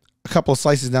couple of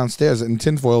slices downstairs in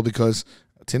tinfoil because,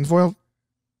 tinfoil?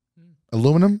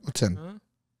 Aluminum or tin?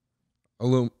 I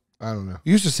don't know.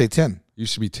 You used to say tin.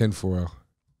 Used to be tin foil.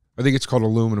 I think it's called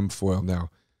aluminum foil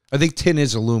now. I think tin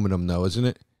is aluminum, though, isn't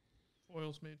it?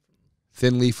 Foil's made from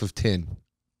thin leaf of tin.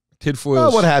 Tin foil. Oh,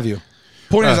 what have you?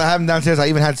 Point is, I have them downstairs. I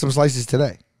even had some slices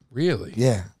today. Really?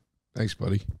 Yeah. Thanks,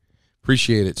 buddy.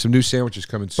 Appreciate it. Some new sandwiches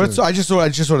coming soon. But I just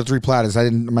ordered 3 platters. I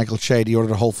didn't. Michael Che, he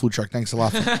ordered a whole food truck. Thanks a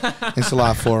lot. Thanks a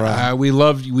lot for. We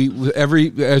loved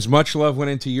as much love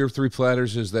went into your 3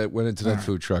 platters as that went into that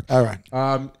food truck. All right.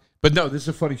 But no, this is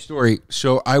a funny story.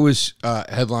 So I was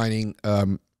headlining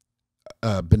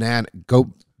banana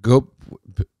go.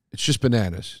 It's just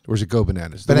bananas. Or is it Go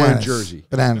Bananas? The one in Jersey.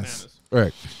 Bananas. All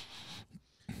right.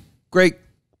 Great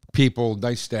people,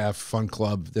 nice staff, fun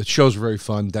club. The show's very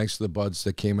fun. Thanks to the buds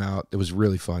that came out. It was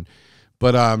really fun.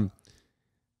 But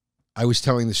I was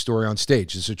telling the story on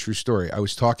stage. It's a true story. I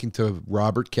was talking to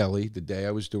Robert Kelly the day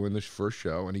I was doing this first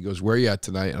show, and he goes, "Where are you at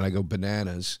tonight?" And I go,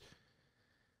 "Bananas."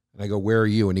 And I go, "Where are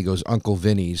you?" And he goes, "Uncle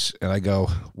Vinny's." And I go,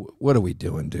 "What are we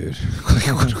doing, dude?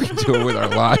 What are we doing with our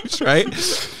lives, right?"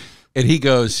 And he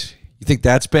goes, "You think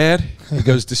that's bad?" He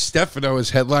goes, "DeStefano is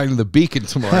headlining the Beacon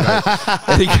tomorrow night."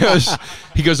 And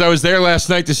he goes, "I was there last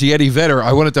night to see Eddie Vedder.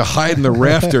 I wanted to hide in the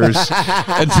rafters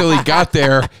until he got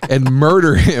there and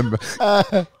murder him."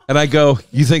 And I go,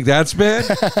 "You think that's bad?"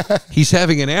 He's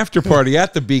having an after party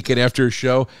at the Beacon after a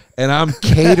show, and I'm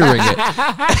catering it.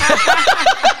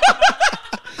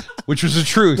 Which was the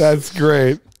truth. That's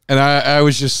great. And I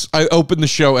opened the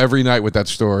show every night with that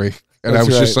story. And I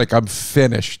was just like, I'm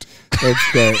finished.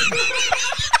 That's great.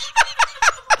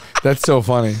 That's so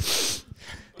funny.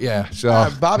 Yeah. So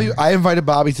Bobby, I invited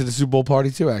Bobby to the Super Bowl party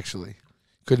too, actually.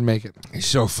 Couldn't make it. He's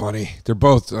so funny. I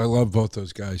love both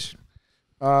those guys.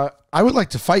 I would like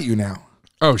to fight you now.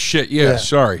 Oh, shit. Yeah.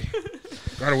 Sorry.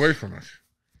 Got away from us.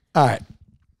 All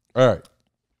right.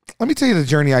 Let me tell you the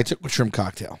journey I took with Shrimp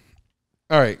Cocktail.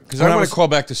 All right. Because I want to call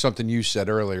back to something you said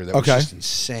earlier that was just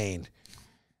insane.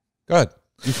 Go ahead.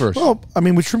 You first. Well, I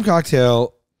mean, with Shrimp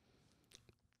Cocktail,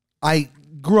 I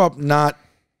grew up not,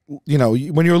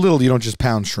 when you're little, you don't just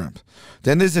pound shrimp.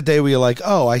 Then there's a day where you're like,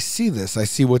 oh, I see this. I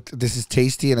see what this is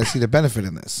tasty, and I see the benefit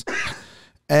in this.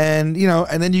 And,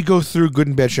 and then you go through good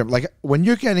and bad shrimp. Like, when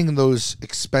you're getting those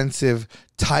expensive,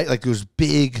 tight, like those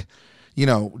big,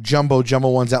 jumbo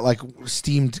ones at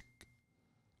steamed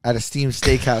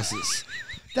steakhouses,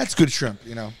 that's good shrimp,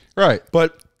 Right.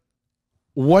 But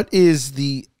what is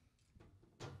the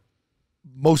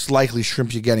most likely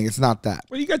shrimp you're getting? It's not that.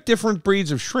 Well, you got different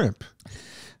breeds of shrimp.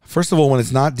 First of all, when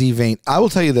it's not deveined, I will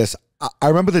tell you this. I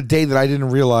remember the day that I didn't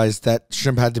realize that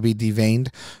shrimp had to be deveined.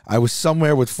 I was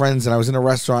somewhere with friends, and I was in a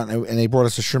restaurant, and they brought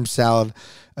us a shrimp salad.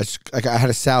 I had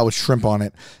a salad with shrimp on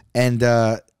it, and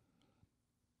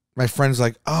my friend's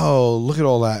like, "Oh, look at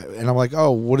all that," and I'm like,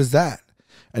 "Oh, what is that?"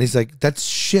 And he's like, "That's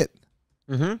shit."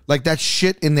 Mm-hmm. Like that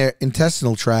shit in their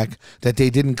intestinal tract that they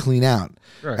didn't clean out.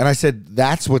 Right. And I said,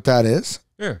 "That's what that is."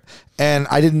 Yeah. And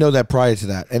I didn't know that prior to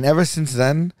that. And ever since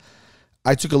then,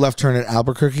 I took a left turn at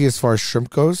Albuquerque as far as shrimp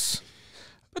goes.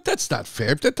 But that's not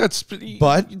fair. That's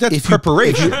if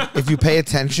preparation. If you pay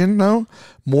attention, though,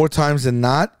 more times than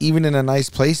not, even in a nice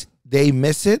place, they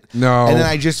miss it. No. And then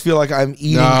I just feel like I'm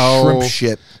eating shrimp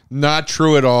shit. Not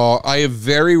true at all. I have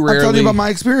very rarely I'm telling you about my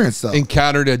experience, though.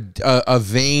 encountered a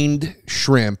veined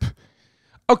shrimp.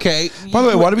 Okay. By the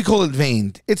way, why do we call it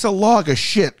veined? It's a log of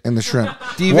shit in the shrimp.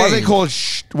 Why do they call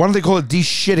it? Why do they call it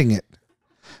de-shitting it?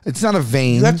 It's not a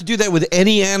vein. You have to do that with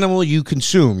any animal you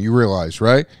consume. You realize,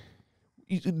 right?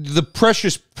 The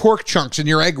precious pork chunks in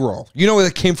your egg roll. You know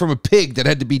that came from a pig that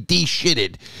had to be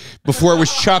de-shitted before it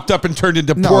was chopped up and turned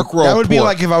into pork roll. That would be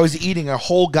like if I was eating a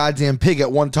whole goddamn pig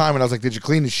at one time and I was like, "Did you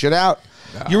clean the shit out?"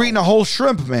 No. You're eating a whole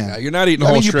shrimp, man. No, you're not eating a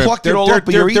whole shrimp. You plucked it all up,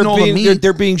 but you're eating all the meat.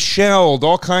 They're being shelled.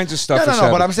 All kinds of stuff.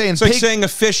 No, but I'm saying it's like saying a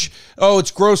fish. Oh,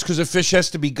 it's gross because a fish has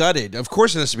to be gutted. Of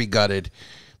course, it has to be gutted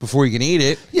before you can eat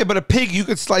it. Yeah, but a pig, you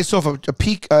could slice off a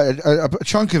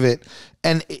chunk of it,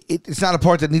 and it's not a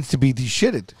part that needs to be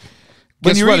de-shitted.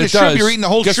 When you're eating a shrimp, you're eating the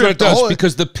whole shrimp. Guess what it does?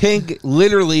 Because the pig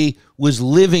literally was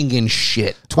living in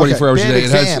shit 24 hours a day.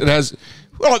 It has.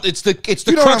 Well, it's the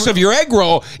crux of your egg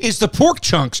roll is the pork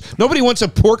chunks. Nobody wants a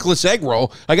porkless egg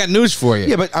roll. I got news for you.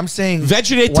 Yeah, but I'm saying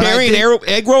vegetarian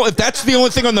egg roll. If that's the only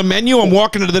thing on the menu, I'm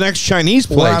walking to the next Chinese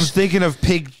place. When I'm thinking of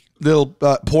pig little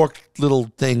pork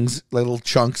little things, little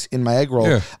chunks in my egg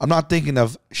roll, I'm not thinking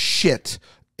of shit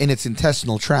in its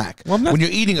intestinal tract. Well, when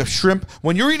you're eating a shrimp,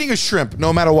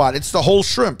 no matter what, it's the whole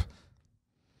shrimp.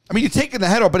 I mean, you're taking the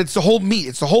head off, but it's the whole meat.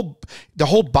 It's the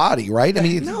whole body, right? I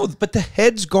mean, no, but the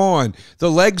head's gone,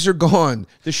 the legs are gone,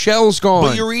 the shell's gone.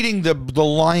 But you're eating the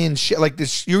lion's share, like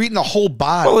this. You're eating the whole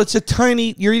body. Well, it's a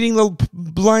tiny. You're eating the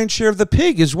lion's share of the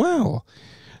pig as well.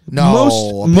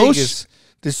 No,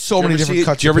 there's so many different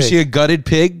cuts. Do you ever see a gutted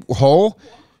pig whole?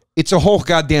 It's a whole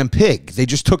goddamn pig. They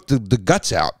just took the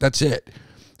guts out. That's it.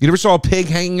 You never saw a pig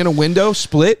hanging in a window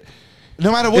split?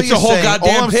 No matter what you're saying,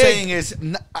 all I'm saying is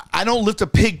I don't lift a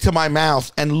pig to my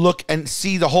mouth and look and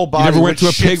see the whole body. You never went to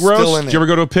a pig roast? Did you ever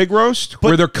go to a pig roast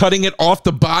where they're cutting it off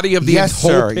the body of the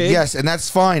whole pig? Yes, and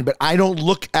that's fine, but I don't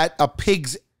look at a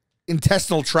pig's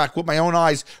intestinal tract with my own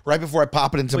eyes right before I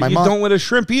pop it into my mouth. You don't with a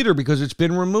shrimp either because it's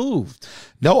been removed.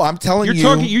 No, I'm telling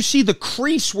you. You see the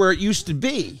crease where it used to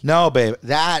be. No, babe,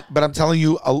 but I'm telling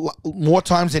you more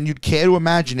times than you'd care to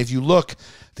imagine. If you look,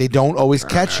 they don't always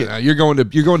catch it. You're going to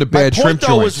bad shrimp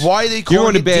joints. Is why they call you're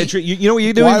going to bad shrimp. You know what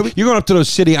you're doing? You're going up to those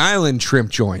City Island shrimp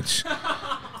joints.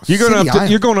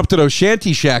 You're going up to those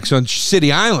shanty shacks on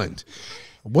City Island.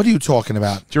 What are you talking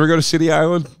about? Did you ever go to City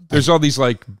Island? There's all these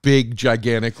like big,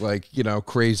 gigantic, like,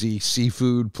 crazy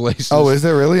seafood places. Oh, is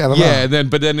there really? I don't know. Yeah,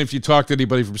 but then if you talk to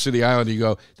anybody from City Island, you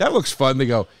go, that looks fun. They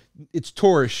go, it's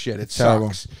tourist shit. It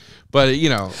sucks. But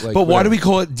But why do we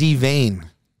call it devein?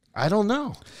 I don't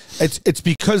know. It's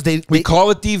because we call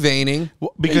it deveining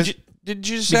because did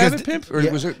you just have it, Pimp? Or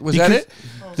was that it?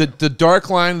 The dark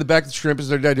line in the back of the shrimp is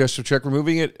their digestive tract.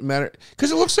 Removing it matter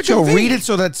because it looks like a vein. Read it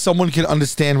so that someone can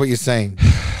understand what you're saying.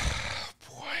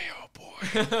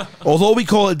 Boy. Although we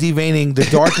call it deveining, the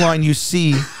dark line you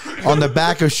see on the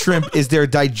back of shrimp is their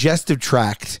digestive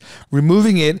tract.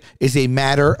 Removing it is a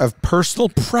matter of personal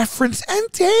preference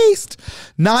and taste,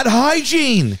 not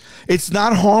hygiene. It's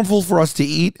not harmful for us to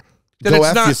eat. Go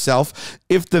F yourself.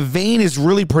 If the vein is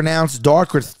really pronounced,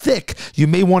 dark, or thick, you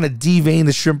may want to devein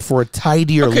the shrimp for a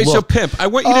tidier look. Okay, so Pimp, I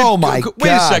want you to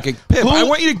wait a second. Pimp, I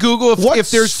want you to Google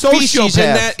if there's species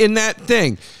in that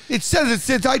thing. It says it's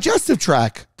a digestive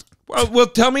tract. Well,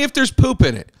 tell me if there's poop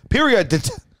in it. Period.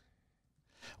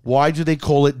 Why do they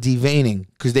call it deveining?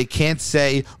 Because they can't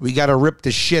say we got to rip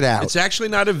the shit out. It's actually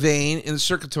not a vein in the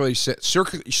circulatory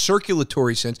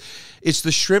sense. It's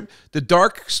the shrimp. The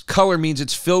dark color means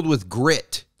it's filled with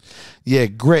grit. Yeah,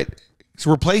 grit. So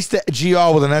replace the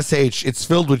GR with an SH. It's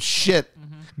filled with shit.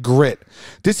 Grit.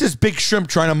 This is big shrimp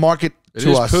trying to market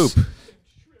to us. Poop.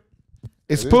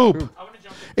 It's poop.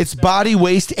 It's body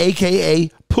waste, a.k.a.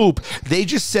 poop. They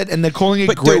just said, and they're calling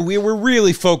it grit. Dude, we were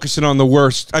really focusing on the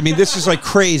worst. I mean, this is like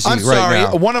crazy I'm right sorry.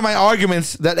 now. One of my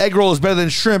arguments that egg roll is better than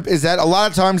shrimp is that a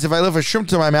lot of times if I lift a shrimp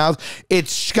to my mouth,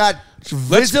 it's got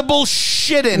visible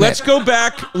shit in it. Let's go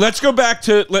back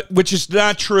to, which is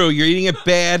not true. You're eating at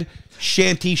bad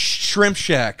shanty shrimp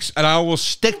shacks, and I will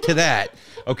stick to that,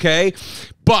 okay?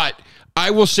 But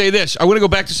I will say this. I want to go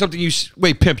back to something you...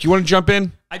 Wait, Pimp, you want to jump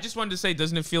in? I just wanted to say,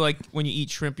 doesn't it feel like when you eat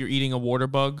shrimp, you're eating a water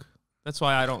bug? That's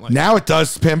why I don't like Now it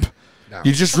does, Pimp. No.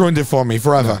 You just ruined it for me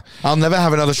forever. No. I'll never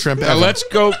have another shrimp ever. Let's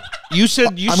go. You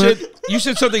said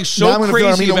something so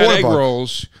crazy about egg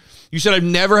rolls. You said I've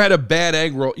never had a bad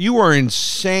egg roll. You are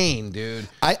insane, dude.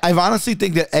 I honestly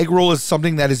think that egg roll is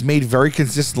something that is made very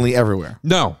consistently everywhere.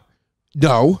 No.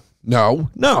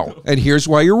 And here's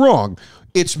why you're wrong.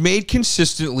 It's made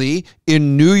consistently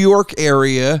in New York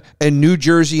area and New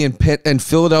Jersey and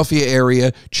Philadelphia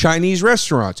area Chinese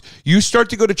restaurants. You start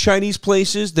to go to Chinese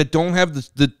places that don't have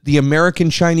the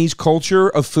American Chinese culture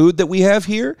of food that we have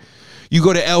here. You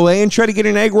go to LA and try to get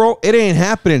an egg roll, it ain't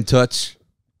happening, Toots.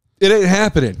 It ain't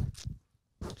happening.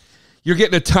 You're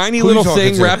getting a tiny Who are you little talking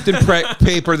thing to? wrapped in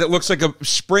paper that looks like a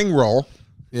spring roll.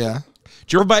 Yeah.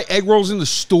 Do you ever buy egg rolls in the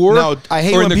store? No, I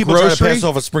hate or in when the people try to grocery? pass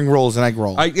off a spring roll as an egg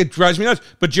roll. It drives me nuts.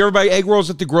 But do you ever buy egg rolls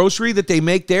at the grocery that they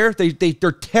make there?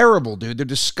 They're terrible, dude. They're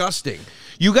disgusting.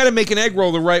 You got to make an egg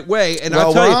roll the right way. And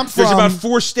I'll tell where you, I'm there's from- about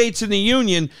 4 states in the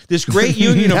union, this great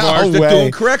union of No ours that do way.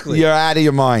 it correctly. You're out of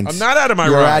your mind. I'm not out of my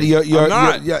You're mind. out of your. You're,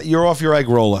 I'm not. You're off your egg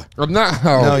roller. I'm not.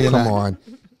 Oh, No, you're come not. on.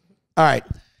 All right.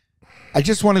 I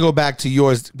just want to go back to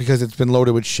yours because it's been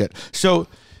loaded with shit. So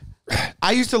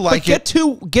I used to like But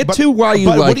get But- to why you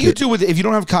but like what do you it. do with it? If you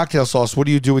don't have cocktail sauce, what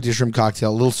do you do with your shrimp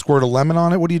cocktail? A little squirt of lemon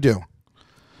on it? What do you do?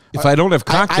 If I don't have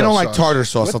cocktail I don't sauce. like tartar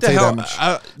sauce. What I'll the tell you hell?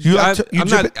 that much. You like to- you I'm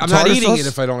dip not, it in I'm not tartar eating sauce? it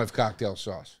if I don't have cocktail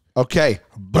sauce. Okay.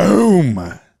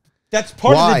 Boom. That's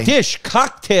part Why? of the dish.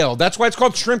 Cocktail. That's why it's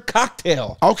called shrimp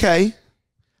cocktail. Okay.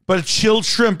 But a chilled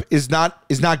shrimp is not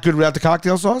good without the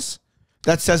cocktail sauce?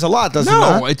 That says a lot, doesn't it?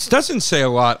 No, not? it doesn't say a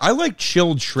lot. I like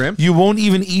chilled shrimp. You won't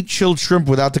even eat chilled shrimp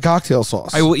without the cocktail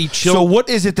sauce. I will eat chilled- So what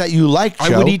is it that you like, Joe?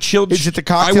 I would eat chilled- Is it the I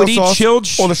cocktail would eat sauce chilled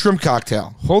or the shrimp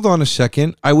cocktail? Hold on a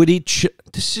second. I would eat.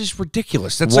 This is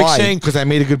ridiculous. That's Why? like saying, Because I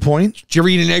made a good point? "Do you ever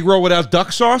eat an egg roll without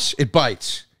duck sauce?" It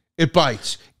bites. It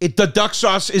bites. The duck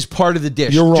sauce is part of the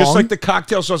dish. You're Just wrong. like the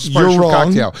cocktail sauce is part of You're shrimp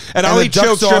wrong. cocktail. And I'll the eat duck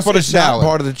chilled sauce shrimp on a is not salad.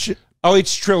 part of the I'll eat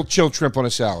chilled shrimp on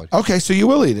a salad. Okay, so you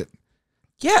will eat it.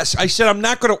 Yes, I said I'm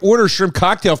not going to order shrimp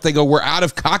cocktail if they go, we're out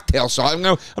of cocktail sauce. I'm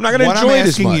not going to What enjoy I'm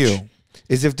this asking much. you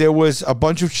is if there was a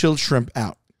bunch of chilled shrimp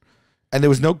out and there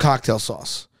was no cocktail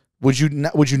sauce, would you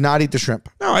not eat the shrimp?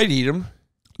 No, I'd eat them.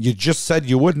 You just said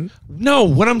you wouldn't. No,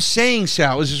 what I'm saying,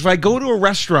 Sal, is if I go to a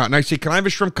restaurant and I say, can I have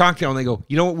a shrimp cocktail? And they go,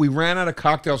 you know what, we ran out of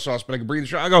cocktail sauce, but I can bring the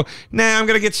shrimp. I go, nah, I'm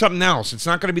going to get something else. It's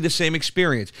not going to be the same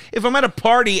experience. If I'm at a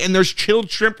party and there's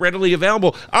chilled shrimp readily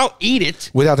available, I'll eat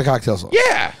it. Without the cocktail sauce?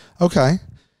 Yeah. Okay.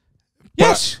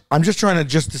 Yes. But I'm just trying to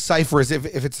just decipher as if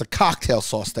it's the cocktail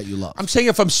sauce that you love. I'm saying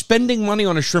if I'm spending money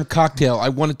on a shrimp cocktail, I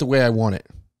want it the way I want it.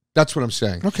 That's what I'm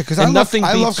saying. Okay, because And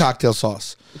I love cocktail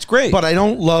sauce. It's great. But I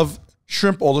don't love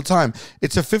shrimp all the time.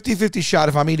 It's a 50-50 shot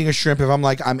if I'm eating a shrimp, if I'm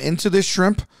like, I'm into this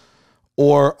shrimp,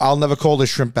 or I'll never call this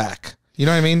shrimp back. You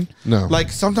know what I mean? No. Like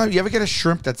sometimes you ever get a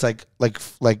shrimp that's like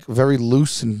very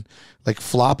loose and like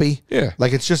floppy? Yeah.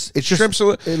 Like it's just Shrimp's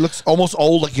it looks almost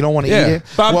old, like you don't want to Yeah. eat it.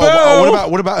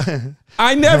 Babu! What about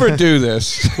I never do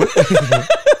this.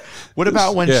 what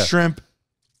about when Yeah. shrimp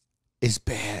is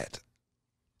bad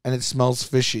and it smells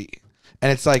fishy?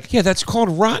 And it's like Yeah, that's called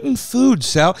rotten food,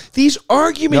 Sal. These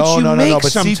arguments you make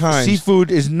but sometimes.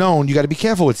 seafood is known. You got to be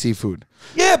careful with seafood.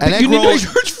 Yeah, but An egg you need roll, to make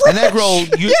sure it's fresh. an egg roll,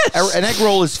 Yes. an egg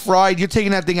roll is fried. You're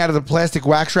taking that thing out of the plastic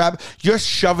wax wrap. You're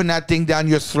shoving that thing down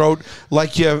your throat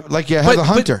like you Heather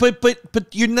Hunter. But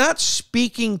you're not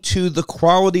speaking to the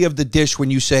quality of the dish when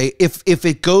you say if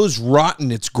it goes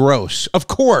rotten, it's gross. Of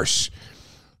course.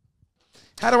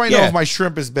 How do I know Yeah. if my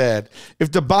shrimp is bad?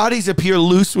 If the bodies appear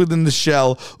loose within the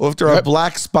shell, or if there are Yep.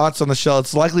 black spots on the shell,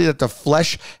 it's likely that the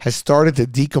flesh has started to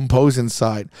decompose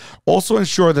inside. Also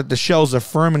ensure that the shells are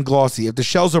firm and glossy. If the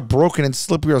shells are broken and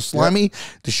slippery or slimy,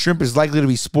 the shrimp is likely to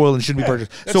be spoiled and shouldn't be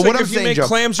purchased. That's So like what I'm if you saying, make Joe,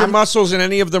 clams or I'm- mussels and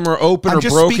any of them are open I'm or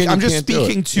just broken, speaking. I'm you just can't do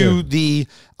speaking it. to Yeah. the.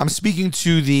 I'm speaking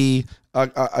to the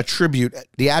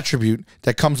attribute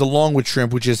that comes along with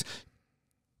shrimp, which is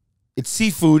it's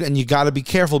seafood, and you got to be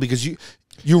careful because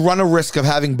you run a risk of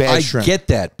having bad I shrimp. get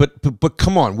that, but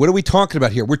come on, what are we talking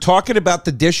about here? We're talking about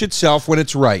the dish itself when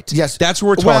it's right. Yes, that's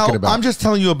what we're talking about. I'm just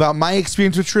telling you about my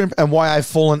experience with shrimp and why I've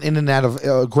fallen in and out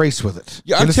of grace with it.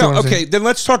 Yeah, You understand what I'm okay, saying? then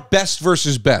let's talk best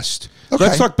versus best. Okay,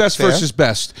 Let's talk best fair. versus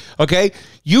best. Okay,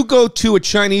 you go to a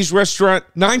Chinese restaurant,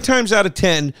 9 times out of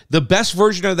 10, the best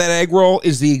version of that egg roll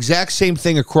is the exact same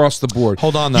thing across the board.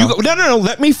 Hold on, though. No.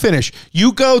 Let me finish.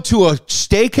 You go to a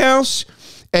steakhouse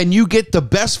and you get the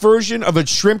best version of a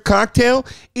shrimp cocktail.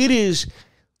 It is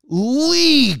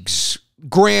leagues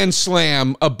grand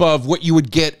slam above what you would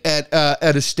get at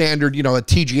a standard, a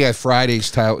TGI Fridays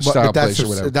style But place or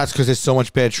whatever. that's because there's so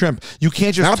much bad shrimp. You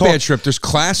can't just Not talk, bad shrimp. There's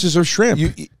classes of shrimp.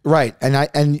 right, and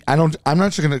I'm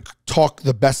not just going to talk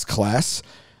the best class.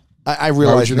 I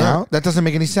realize you now not? that doesn't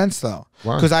make any sense though,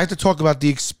 Why? because I have to talk about the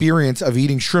experience of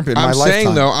eating shrimp in my I'm lifetime.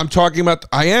 saying though, I'm talking about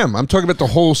the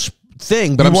whole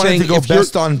thing. But you I'm wanted saying to go if you're-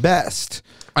 best on best.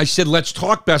 I said let's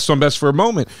talk best on best for a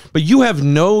moment. But you have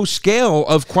no scale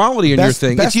of quality in your Best-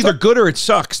 thing. best It's either on- good or it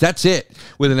sucks. That's it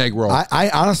with an egg roll. I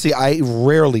honestly, I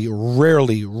rarely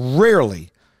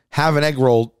have an egg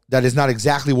roll that is not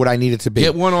exactly what I need it to be.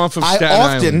 Get one off of Staten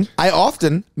Island. I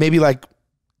often, maybe like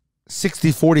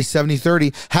 60, 40, 70,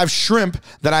 30, have shrimp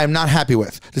that I am not happy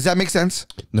with. Does that make sense?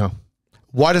 No,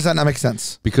 Why does that not make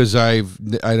sense? because I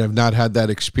have not had that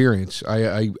experience.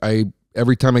 I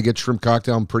every time I get shrimp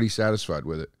cocktail, I'm pretty satisfied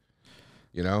with it.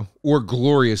 you know, or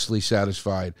gloriously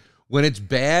satisfied. When it's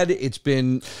bad, it's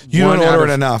been you don't order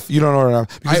it enough. You don't order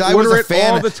enough because I was order a it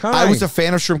fan. all the time. I was a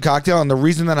fan of shrimp cocktail, and the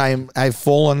reason that I've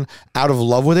fallen out of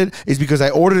love with it is because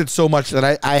I ordered it so much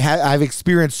that I've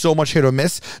experienced so much hit or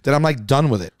miss that I'm like done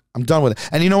with it. I'm done with it.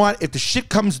 And you know what? If the shit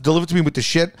comes delivered to me with the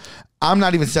shit, I'm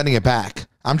not even sending it back.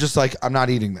 I'm just like, I'm not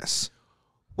eating this.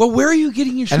 Well, where are you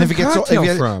getting your shrimp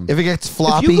cocktail from? If it gets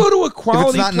floppy, if you go to a quality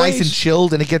if it's not place, nice and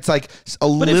chilled, and it gets like a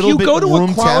little bit but if you go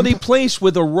to a quality temp, place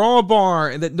with a raw bar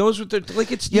and that knows what they're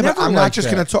like, it's yeah. never But I'm like not just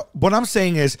that. gonna talk. What I'm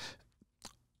saying is,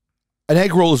 an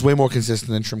egg roll is way more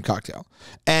consistent than shrimp cocktail,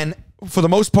 and for the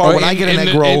most part, when I get an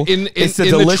egg roll, it's the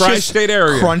delicious, tri-state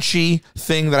area, crunchy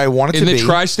thing that I want it to be. In the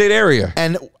tri-state area.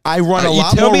 And I run a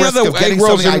lot tell more me risk how the of getting egg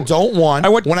rolls something I are- don't want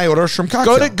when I order a shrimp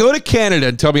cocktail. Go to Canada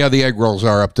and tell me how the egg rolls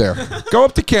are up there. Go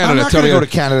up to Canada. I'm not tell going me to go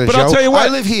to Canada, but Joe. I'll tell you what.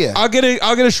 I live here. I'll get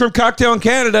a shrimp cocktail in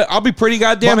Canada. I'll be pretty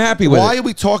goddamn happy with Why it. are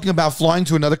we talking about flying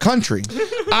to another country?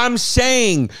 I'm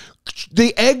saying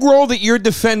the egg roll that you're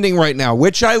defending right now,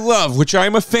 which I love, which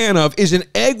I'm a fan of, is an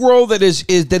egg roll that is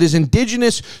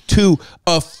indigenous to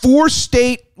a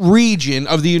 4-state region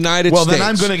of the United States. Well, then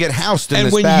I'm going to get housed in and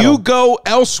this when battle. you go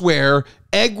elsewhere,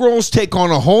 egg rolls take on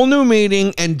a whole new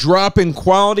meaning and drop in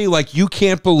quality like you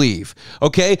can't believe.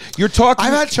 Okay, you're talking.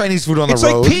 I've had Chinese food on the it's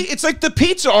road. Like it's like the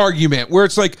pizza argument, where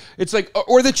it's like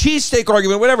or the cheesesteak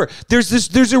argument, whatever.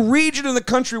 There's a region in the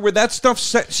country where that stuff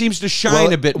seems to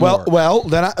shine a bit more. Well,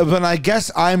 then I guess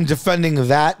I'm defending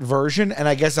that version, and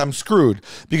I guess I'm screwed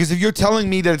because if you're telling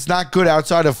me that it's not good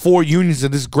outside of 4 unions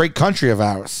of this great country of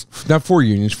ours, not 4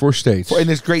 unions, 4 states in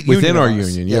this great within union our of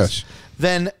ours, union, yes.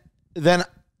 Then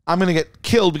I'm going to get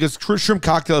killed because shrimp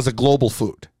cocktail is a global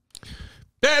food.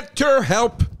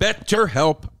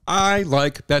 BetterHelp. I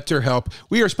like BetterHelp.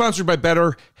 We are sponsored by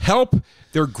BetterHelp.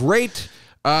 They're great.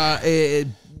 Fuck.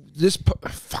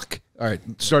 All right,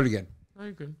 start again.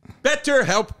 Very good.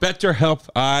 BetterHelp.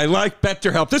 I like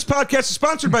BetterHelp. This podcast is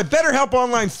sponsored by BetterHelp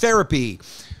Online Therapy.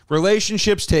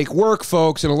 Relationships take work,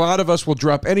 folks, and a lot of us will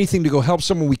drop anything to go help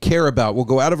someone we care about. We'll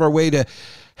go out of our way to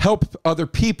help other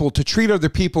people, to treat other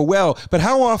people well. But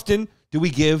how often do we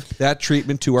give that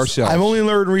treatment to ourselves? I've only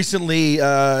learned recently,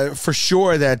 for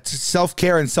sure, that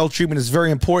self-care and self-treatment is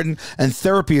very important, and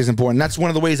therapy is important. That's one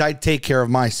of the ways I take care of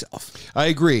myself. I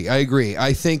agree.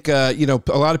 I think, a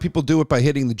lot of people do it by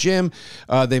hitting the gym.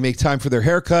 They make time for their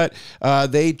haircut.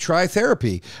 They try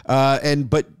therapy.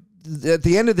 But at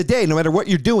the end of the day, no matter what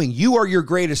you're doing, you are your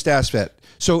greatest asset.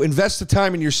 So invest the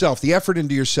time in yourself, the effort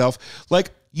into yourself,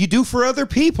 like you do for other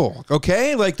people,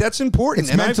 okay? Like, that's important.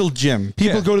 It's mental gym.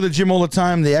 People go to the gym all the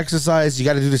time. They exercise. You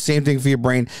got to do the same thing for your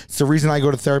brain. It's the reason I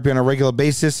go to therapy on a regular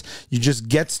basis. You just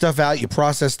get stuff out. You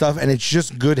process stuff, and it's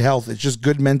just good health. It's just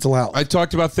good mental health. I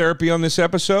talked about therapy on this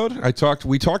episode.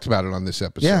 We talked about it on this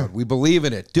episode. Yeah. We believe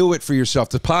in it. Do it for yourself.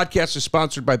 The podcast is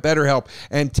sponsored by BetterHelp,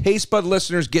 and TasteBud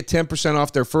listeners get 10%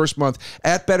 off their first month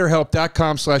at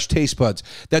BetterHelp.com/tastebuds.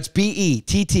 That's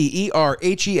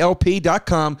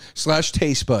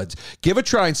BetterHelp.com/tastebuds. Give a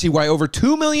try and see why over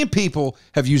 2 million people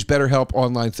have used BetterHelp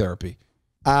online therapy.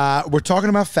 We're talking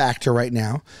about Factor right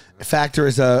now. Factor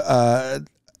is a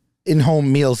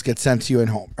in-home meals get sent to you at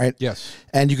home, right? Yes.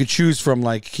 And you could choose from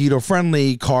like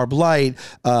keto-friendly, carb light,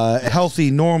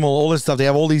 healthy, normal, all this stuff. They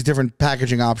have all these different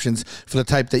packaging options for the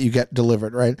type that you get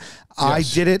delivered, right? Yes. I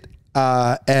did it,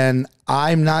 and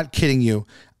I'm not kidding you.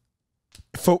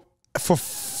 For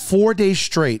 4 days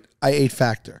straight, I ate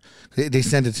Factor. They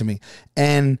sent it to me,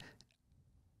 and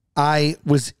I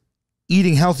was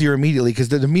eating healthier immediately because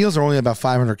the meals are only about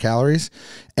 500 calories,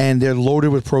 and they're loaded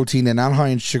with protein. They're not high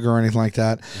in sugar or anything like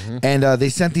that. Mm-hmm. And they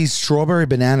sent these strawberry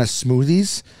banana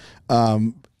smoothies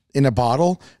in a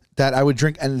bottle that I would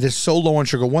drink, and they're so low in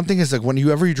sugar. One thing is, like,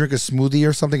 whenever you drink a smoothie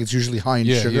or something, it's usually high in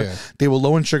sugar. Yeah. They were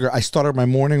low in sugar. I started my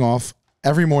morning off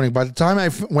every morning. By the time I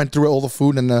went through all the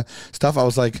food and the stuff, I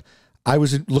was like, I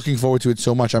was looking forward to it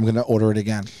so much, I'm going to order it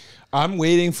again. I'm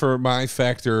waiting for my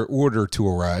Factor order to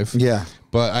arrive. Yeah.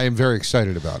 But I am very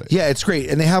excited about it. Yeah, it's great.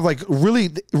 And they have like really,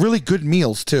 really good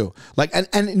meals too. Like, and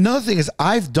another thing is,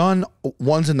 I've done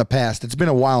ones in the past. It's been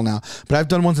a while now, but I've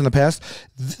done ones in the past.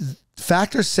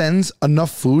 Factor sends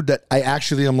enough food that I'm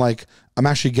actually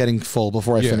getting full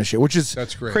before I finish it, which is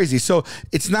that's great. Crazy. So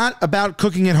it's not about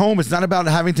cooking at home. It's not about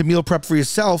having to meal prep for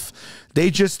yourself.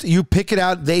 You pick it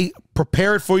out. They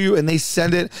prepare it for you, and they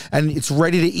send it, and it's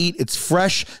ready to eat. It's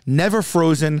fresh, never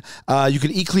frozen. You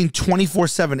can eat clean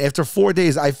 24/7. After 4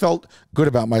 days, I felt good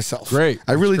about myself. Great.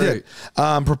 I really did.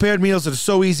 Prepared meals are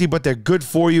so easy, but they're good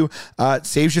for you. It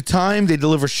saves you time. They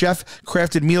deliver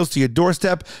chef-crafted meals to your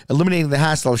doorstep, eliminating the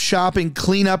hassle of shopping,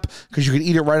 cleanup, because you can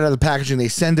eat it right out of the packaging. They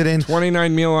send it in.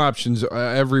 29 meal options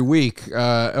every week.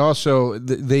 Also,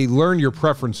 they learn your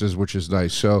preferences, which is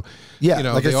nice. So, Yeah, you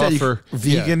know, like they I said, offer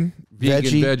vegan,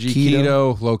 veggie,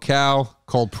 keto, low-cal,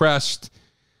 cold-pressed,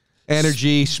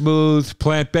 energy, smooth,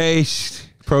 plant-based,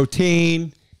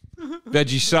 protein,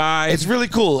 veggie side. It's really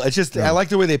cool. It's just I like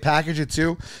the way they package it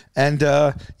too, and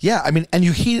yeah, I mean, and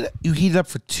you heat it up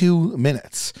for 2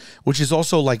 minutes, which is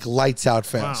also like lights out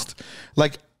fast.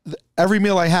 Like every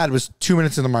meal I had was 2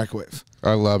 minutes in the microwave.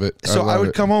 I love it. So I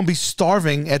would come home, be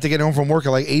starving after getting home from work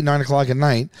at like 8, 9 o'clock at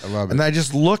night. I love it. And I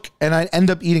just look, and I end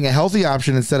up eating a healthy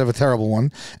option instead of a terrible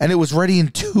one, and it was ready in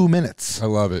 2 minutes. I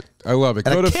love it. I love it.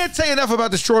 And I can't say enough about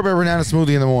the strawberry banana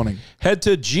smoothie in the morning. Head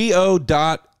to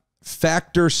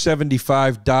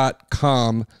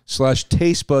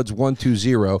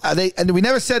go.factor75.com/tastebuds120. And we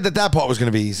never said that part was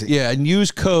going to be easy. Yeah, and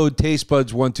use code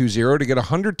tastebuds120 to get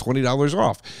 $120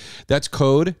 off. That's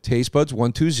code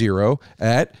tastebuds120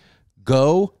 at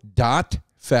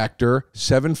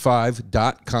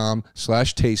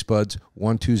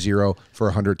go.factor75.com/tastebuds120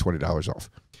 for $120 off.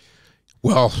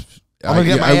 Well, I'm gonna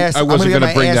get my ass. I wasn't going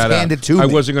to bring that handed up. to me. I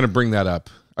wasn't going to bring that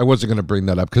up. I wasn't going to bring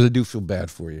that up because I do feel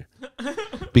bad for you.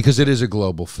 Because it is a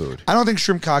global food. I don't think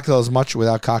shrimp cocktail is much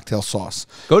without cocktail sauce.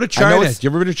 Go to China. You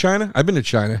ever been to China? I've been to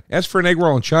China. Ask for an egg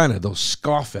roll in China. They'll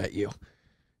scoff at you.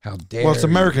 How dare Well, it's you.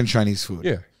 American Chinese food.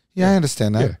 Yeah. Yeah, I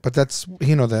understand that. Yeah. But that's,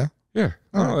 there. Yeah.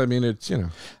 Well, I mean, it's,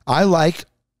 I like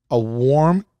a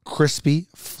warm, crispy,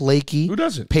 flaky Who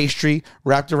doesn't? pastry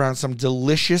wrapped around some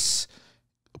delicious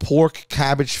pork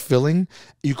cabbage filling.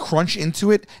 You crunch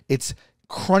into it. It's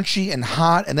crunchy and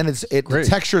hot, and then the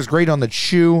texture is great on the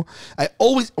chew.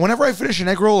 Whenever I finish an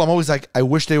egg roll, I'm always like, I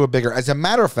wish they were bigger. As a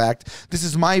matter of fact, this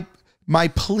is my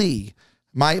plea.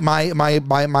 Anyone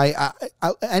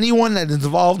that is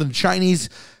involved in Chinese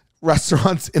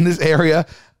restaurants in this area,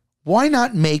 why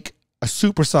not make a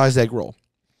supersized egg roll?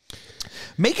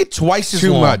 Make it twice as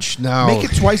long. Too much. No. Make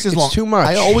it twice as long. Too much.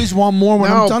 I always want more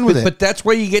when I'm done with it. But that's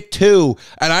why you get 2.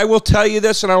 And I will tell you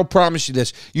this, and I will promise you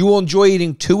this. You will enjoy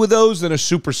eating 2 of those than a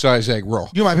supersized egg roll.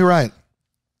 You might be right.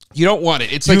 You don't want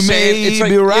it. It's like saying, be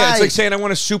Yeah, right. it's like saying I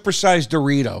want a supersized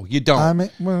Dorito. You don't.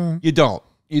 You don't.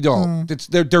 You don't.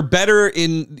 They're better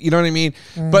in, you know what I mean?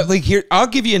 But like here, I'll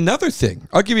give you another thing.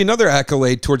 I'll give you another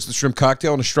accolade towards the shrimp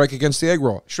cocktail and a strike against the egg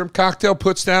roll. Shrimp cocktail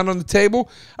puts down on the table,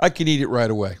 I can eat it right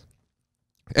away.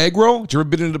 Egg roll? Did you ever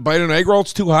been in a bite of an egg roll?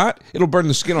 It's too hot. It'll burn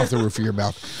the skin off the roof of your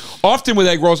mouth. Often with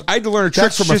egg rolls, I had to learn a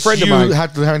trick from a friend of mine.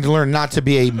 Having to learn not to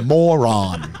be a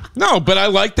moron. No, but I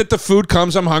like that the food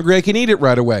comes. I'm hungry. I can eat it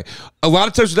right away. A lot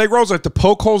of times with egg rolls, I have to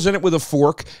poke holes in it with a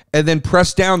fork and then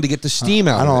press down to get the steam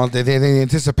out. I don't know. The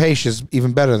anticipation is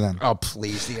even better then. Oh,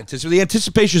 please. The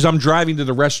anticipation is I'm driving to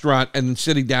the restaurant and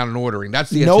sitting down and ordering. That's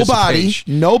the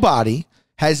anticipation. Nobody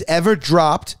has ever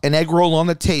dropped an egg roll on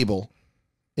the table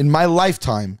in my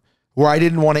lifetime where I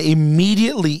didn't want to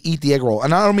immediately eat the egg roll.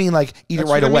 And I don't mean like eat it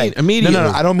right away. Immediately. No,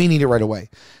 I don't mean eat it right away.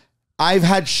 I've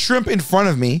had shrimp in front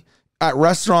of me at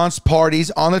restaurants,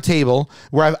 parties, on the table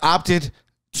where I've opted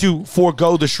to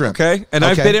forego the shrimp. Okay. And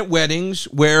I've been at weddings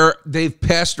where they've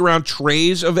passed around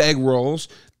trays of egg rolls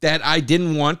that I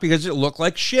didn't want because it looked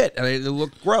like shit and it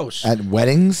looked gross. At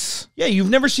weddings? Yeah,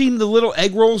 you've never seen the little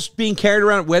egg rolls being carried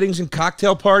around at weddings and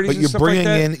cocktail parties. But and stuff like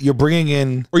that? you're bringing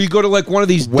in, or you go to like one of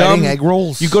these wedding dumb egg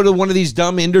rolls. You go to one of these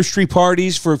dumb industry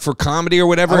parties for comedy or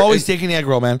whatever. I'm always taking the egg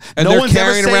roll, man. And no they're one's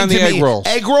carrying ever around the egg rolls.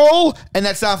 Egg roll, and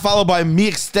that's not followed by me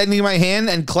extending my hand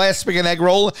and clasping an egg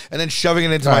roll and then shoving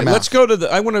it into my mouth. Let's go to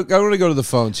the. I want to go to the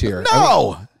phones here.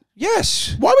 No.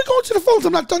 Yes. Why are we going to the phones?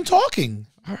 I'm not done talking.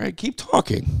 All right, keep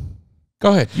talking.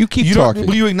 Go ahead. You keep talking.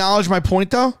 Will you acknowledge my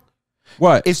point, though?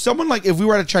 What? If someone, like, if we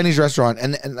were at a Chinese restaurant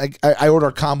and like I order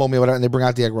a combo meal whatever, and they bring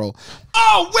out the egg roll.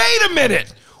 Oh, wait a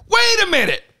minute. Wait a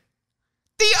minute.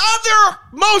 The other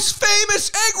most famous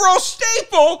egg roll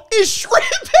staple is shrimp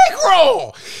egg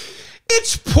roll.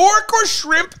 It's pork or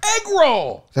shrimp egg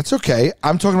roll. That's okay.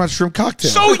 I'm talking about shrimp cocktail.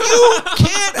 So you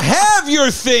can't have your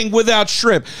thing without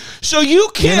shrimp. So you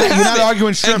can't You're not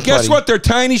arguing shrimp, And guess buddy. what? They're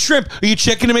tiny shrimp. Are you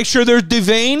checking to make sure they're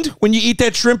deveined when you eat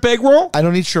that shrimp egg roll? I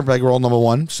don't eat shrimp egg roll, number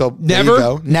one. So Never? there you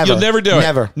go. Never. You'll never do it.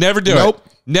 Never do it.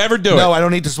 Never do it. No, I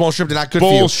don't eat the small shrimp. They're not good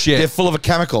Bullshit. for you. They're full of a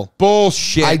chemical.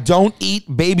 Bullshit. I don't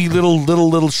eat baby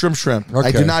little shrimp. Okay.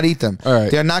 I do not eat them. All right.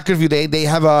 They're not good for you. They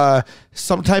have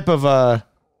some type of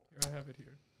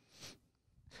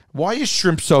Why is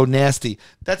shrimp so nasty?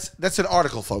 That's an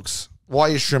article, folks. Why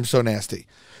is shrimp so nasty?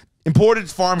 Imported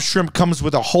farm shrimp comes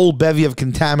with a whole bevy of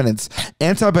contaminants,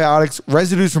 antibiotics,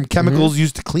 residues from chemicals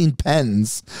used to clean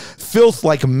pens, filth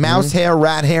like mouse hair,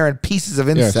 rat hair, and pieces of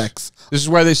insects. This is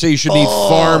why they say you should eat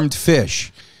farmed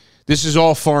fish. This is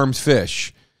all farmed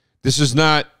fish. This is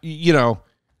not, you know.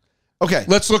 Okay,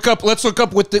 Let's look up what's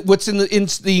in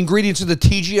the ingredients of the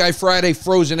TGI Friday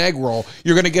frozen egg roll.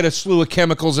 You're going to get a slew of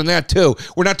chemicals in that too.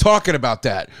 We're not talking about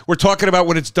that. We're talking about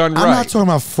when it's done right. I'm not talking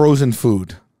about frozen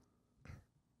food.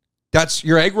 That's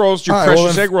your egg rolls. Your All right,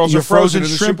 precious egg rolls your are frozen in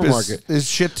the shrimp supermarket. is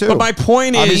shit too. But my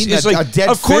point I'm is eating like, a dead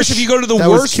of course, fish if you go to the that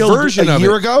was worst killed version a of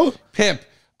year it, ago, Pimp,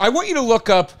 I want you to look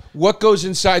up what goes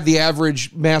inside the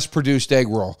average mass-produced egg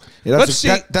roll. yeah, Let's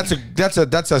see. that's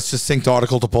a succinct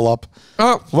article to pull up.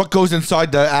 Oh. What goes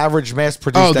inside the average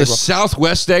mass-produced Oh, egg the roll?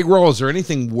 Southwest egg roll. Is there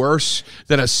anything worse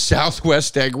than a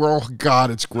Southwest egg roll?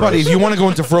 God, it's gross. Buddy, if you want to go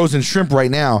into frozen shrimp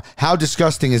right now, how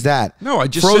disgusting is that? No, I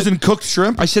just frozen said- cooked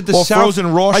shrimp. I said the or South,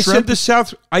 frozen raw I shrimp. said the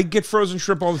South. I get frozen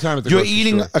shrimp all the time at the You're grocery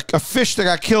eating store. a fish that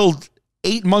got killed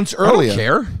 8 months I earlier. don't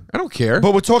care. I don't care.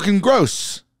 But we're talking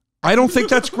gross. I don't think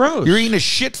that's gross. You're eating a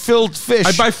shit-filled fish.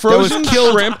 I buy frozen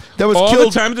shrimp that was all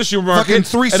killed the time at the supermarket, fucking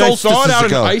 3 and I thaw it solstices out in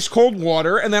ago. ice cold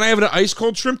water, and then I have an ice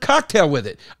cold shrimp cocktail with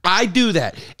it. I do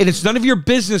that, and it's none of your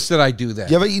business that I do that.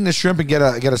 You ever eaten a shrimp and get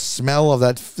a smell of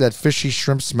that fishy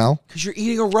shrimp smell? Because you're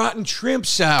eating a rotten shrimp,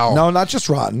 Sal. No, not just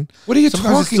rotten. What are you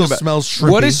Sometimes it talking still about? smells shrimpy.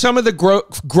 What is some of the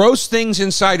gross things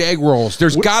inside egg rolls?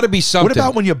 There's got to be something. What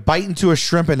about when you bite into a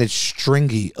shrimp and it's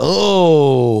stringy?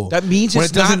 Oh, that means when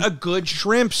it's it doesn't- not a good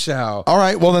shrimp, Sal. All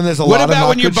right, well then there's a What lot of about not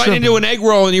when you're good biting shrimp. into an egg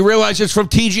roll and you realize it's from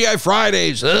TGI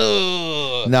Fridays?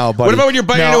 Ugh. No, buddy. What about when you're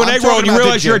biting No, into an I'm egg roll and talking you about the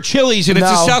realize you're at Chili's and it's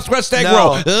a No, Southwest egg no,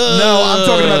 roll? No, I'm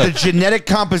talking about the Ugh. genetic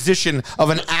composition of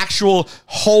an actual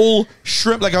whole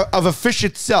shrimp, like of a fish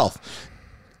itself.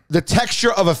 The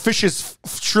texture of a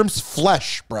shrimp's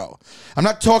flesh, bro. I'm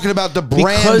not talking about the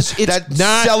brand Because it's that's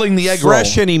not selling the egg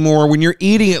fresh roll. anymore when you're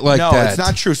eating it like No, that. it's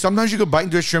not true. Sometimes you can bite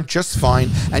into a shrimp just fine,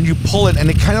 and you pull it, and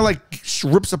it kind of like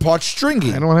rips apart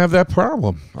stringy. I don't have that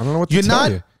problem. I don't know what to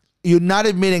tell you. You're not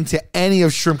admitting to any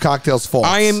of Shrimp Cocktail's faults.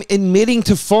 I am admitting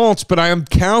to faults, but I am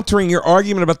countering your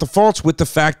argument about the faults with the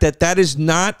fact that that is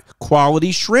not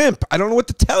quality shrimp. I don't know what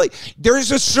to tell you.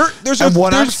 And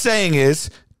what I'm saying is,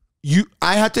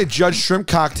 I had to judge Shrimp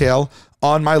Cocktail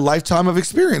on my lifetime of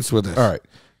experience with it. All right.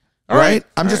 All right.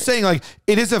 I'm just saying, like,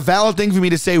 it is a valid thing for me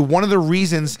to say one of the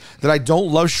reasons that I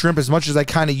don't love shrimp as much as I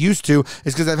kind of used to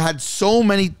is because I've had so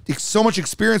much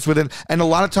experience with it, and a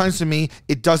lot of times to me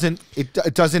it doesn't hit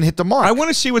the mark. I want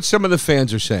to see what some of the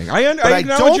fans are saying. I But acknowledge I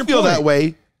your don't feel point. that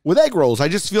way with egg rolls. I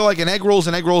just feel like an egg roll is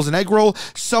an egg roll is an egg roll.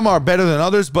 Some are better than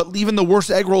others, but even the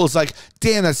worst egg roll is like,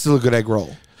 damn, that's still a good egg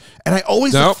roll. And I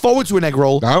always look forward to an egg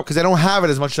roll because I don't have it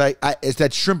as much as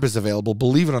that shrimp is available,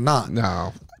 believe it or not.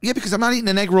 No. Yeah, because I'm not eating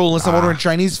an egg roll unless I'm ordering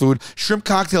Chinese food. Shrimp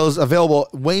cocktail is available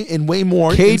in way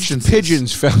more Caged instances.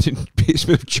 pigeons found in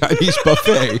basement of Chinese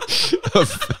buffet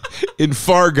in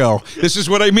Fargo. This is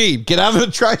what I mean. Get out of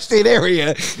the tri-state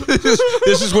area.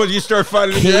 This is when you start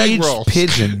finding your egg Caged rolls.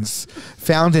 pigeons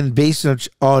found in basement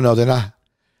of... Oh, no, they're not.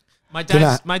 My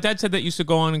not- dad said that used to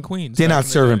go on in Queens. They're back not in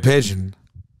the serving day. pigeon.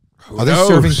 Are Who they knows?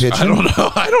 serving pigeon? I don't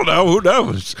know. I don't know. Who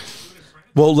knows?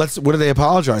 Well, what do they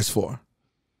apologize for?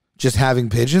 Just having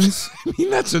pigeons? I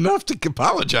mean, that's enough to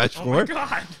apologize Oh for. my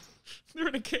god, they're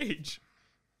in a cage.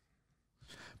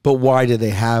 But why do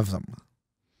they have them?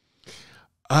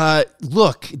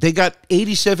 Look, they got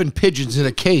 87 pigeons in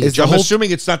a cage. Is the I'm whole-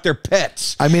 assuming it's not their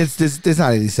pets. I mean, there's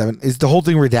not 87. Is the whole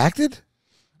thing redacted?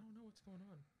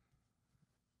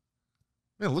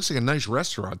 Man, it looks like a nice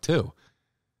restaurant too.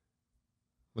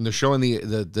 When they're showing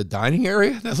the dining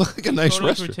area, that looks like a nice Photos were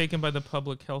restaurant. taken by the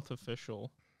public health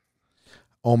official.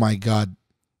 Oh my God.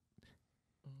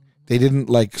 They didn't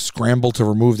like scramble to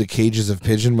remove the cages of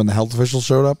pigeon when the health officials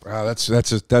showed up? Wow, that's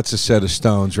a set of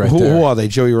stones right Who there. are they?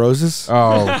 Joey Roses?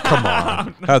 Oh, come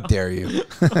on. How dare you?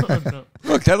 No.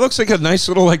 Look, that looks like a nice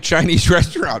little like Chinese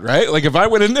restaurant, right? Like if I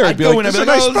went in there, I'd be like, this is a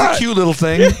nice oh, this is spot. a cute little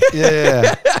thing.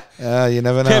 Yeah. You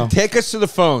never know. Tim, take us to the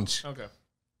phones. Okay.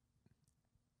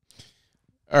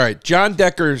 All right. John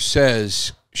Decker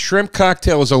says, shrimp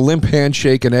cocktail is a limp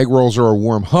handshake and egg rolls are a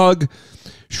warm hug.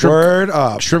 Word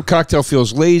up. Shrimp cocktail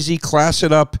feels lazy. Class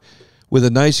it up with a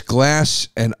nice glass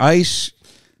and ice.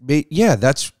 Yeah,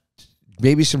 that's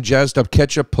maybe some jazzed up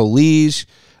ketchup, please.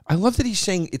 I love that he's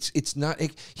saying it's not.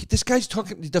 This guy's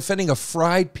defending a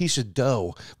fried piece of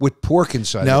dough with pork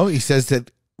inside. No, he says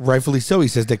that rightfully so. He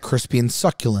says they're crispy and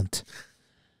succulent.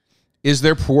 Is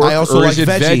there pork I also or like is it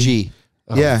veggie. veggie?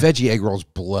 Oh, Yeah. veggie egg rolls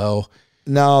blow.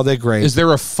 No, they're great. Is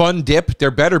there a fun dip?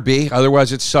 There better be.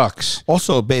 Otherwise, it sucks.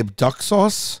 Also, babe, duck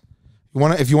sauce.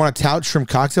 If you want a tout shrimp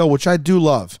cocktail, which I do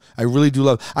love. I really do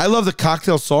love. I love the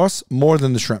cocktail sauce more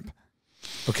than the shrimp.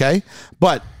 Okay?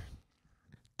 But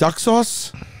duck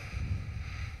sauce,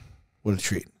 what a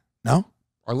treat. No?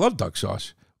 I love duck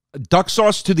sauce. Duck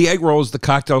sauce to the egg roll is the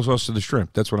cocktail sauce to the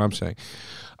shrimp. That's what I'm saying.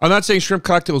 I'm not saying shrimp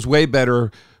cocktail is way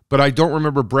better, but I don't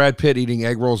remember Brad Pitt eating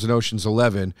egg rolls in Ocean's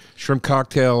 11. Shrimp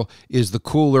cocktail is the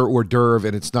cooler hors d'oeuvre,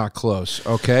 and it's not close,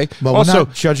 okay? But also, we're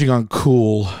not judging on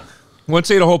cool.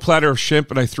 Once I ate a whole platter of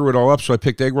shrimp, and I threw it all up, so I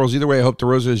picked egg rolls. Either way, I hope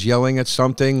DeRosa is yelling at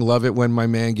something. Love it when my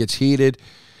man gets heated.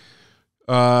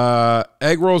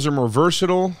 Egg rolls are more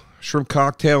versatile. Shrimp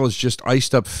cocktail is just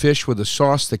iced up fish with a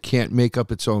sauce that can't make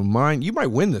up its own mind. You might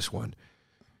win this one.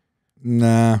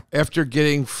 Nah. After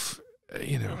getting,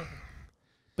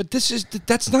 but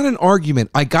that's not an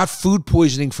argument. I got food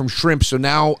poisoning from shrimp, so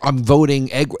now I'm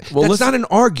voting egg. Well, that's not an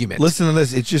argument. Listen to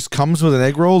this. It just comes with an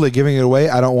egg roll. They're giving it away.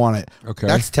 I don't want it. Okay.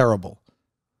 That's terrible.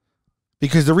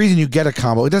 Because the reason you get a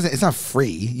combo, it's not free.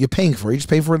 You're paying for it. You just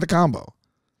pay for it in the combo.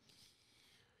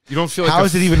 You don't feel like how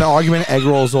is it even an argument? Egg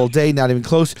rolls all day, not even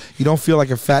close. You don't feel like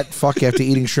a fat fuck after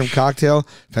eating shrimp cocktail.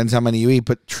 Depends how many you eat,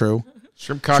 but true.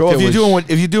 Shrimp cocktail. So if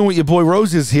you're doing what your boy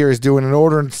Rose is here is doing and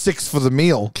ordering 6 for the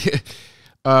meal.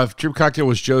 Shrimp cocktail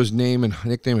was Joe's name and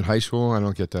nickname in high school. I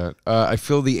don't get that. I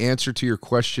feel the answer to your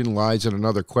question lies in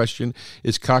another question.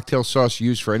 Is cocktail sauce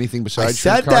used for anything besides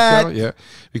shrimp cocktail? Yeah,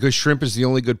 because shrimp is the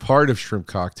only good part of shrimp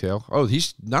cocktail. Oh,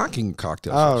 he's knocking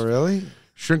cocktail sauce. Oh, really?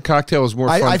 Shrimp cocktail is more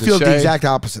fun I to feel say. the exact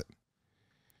opposite.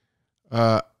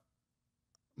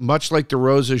 Much like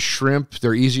DeRosa's shrimp,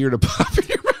 they're easier to pop in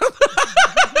your mouth.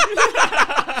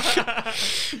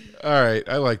 All right,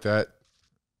 I like that.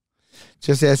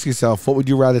 Just ask yourself, what would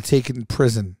you rather take in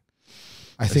prison?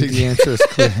 I think the answer is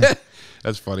clear.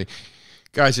 That's funny.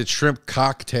 Guys, it's shrimp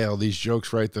cocktail. These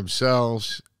jokes write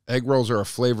themselves. Egg rolls are a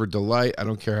flavored delight. I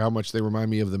don't care how much they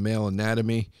remind me of the male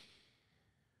anatomy.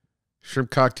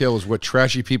 Shrimp cocktail is what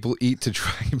trashy people eat to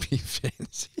try and be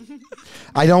fancy.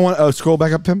 I don't want scroll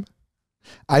back up, Tim.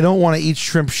 I don't want to eat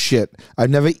shrimp shit.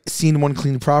 I've never seen one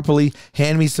cleaned properly.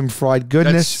 Hand me some fried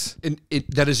goodness.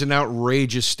 That is an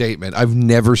outrageous statement. I've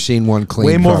never seen one cleaned.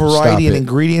 Way more variety and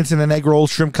ingredients in an egg roll.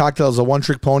 Shrimp cocktail is a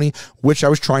one-trick pony, which I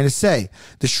was trying to say.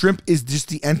 The shrimp is just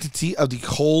the entity of the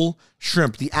whole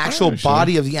shrimp, the actual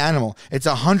body of the animal. It's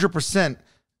 100%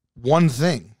 one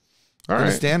thing. All right.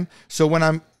 Understand? So when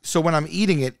I'm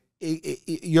eating it,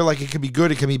 you're like, it can be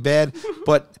good, it can be bad,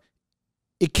 but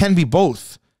it can be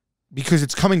both because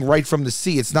it's coming right from the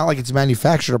sea. It's not like it's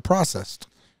manufactured or processed.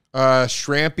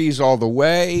 Shrampies all the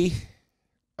way.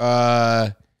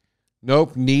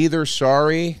 Nope, neither.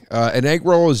 Sorry. An egg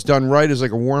roll is done right is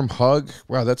like a warm hug.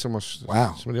 Wow, that's almost...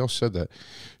 Wow. Somebody else said that.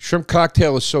 Shrimp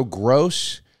cocktail is so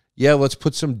gross. Yeah, let's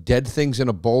put some dead things in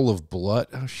a bowl of blood.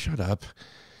 Oh, shut up.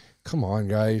 Come on,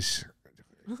 guys.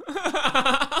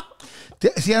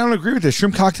 See, I don't agree with this.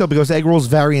 Shrimp cocktail because egg rolls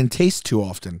vary in taste too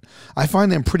often. I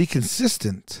find them pretty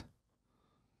consistent.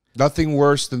 Nothing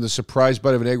worse than the surprise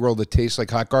bite of an egg roll that tastes like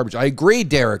hot garbage. I agree,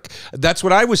 Derek. That's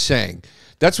what I was saying.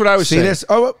 That's what I was saying. See this?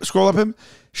 Oh, scroll up him.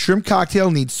 Shrimp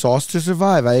cocktail needs sauce to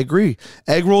survive. I agree.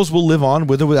 Egg rolls will live on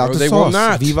with or without the they sauce. will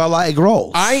not. Viva la egg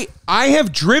rolls. I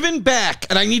have driven back,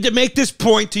 and I need to make this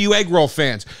point to you egg roll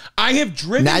fans. I have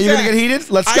driven now back. You're going to get heated?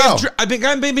 Let's go. I've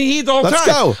been heated the whole time. Let's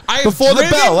go. Before the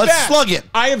bell, let's slug it.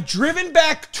 I have driven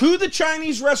back to the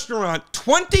Chinese restaurant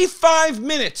 25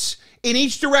 minutes in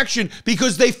each direction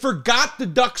because they forgot the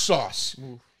duck sauce.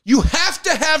 You have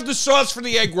to have the sauce for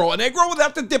the egg roll. An egg roll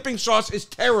without the dipping sauce is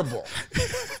terrible.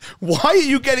 Why are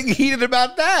you getting heated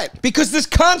about that? Because this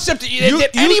concept that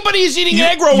anybody is eating an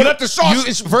egg roll without the sauce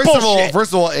is bullshit.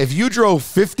 First of all, if you drove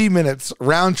 50 minutes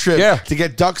round trip to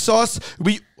get duck sauce,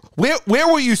 where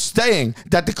were you staying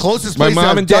that the closest place my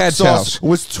mom and dad's house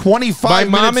was 25 minutes away?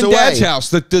 My mom and dad's house.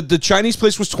 The Chinese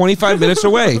place was 25 minutes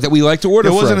away that we like to order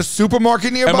from. There wasn't a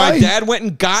supermarket nearby? And my dad went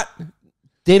and got...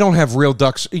 They don't have real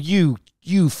ducks.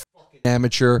 You fucking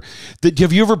amateur.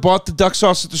 Have you ever bought the duck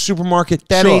sauce at the supermarket?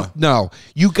 That ain't... No.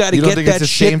 You got to get that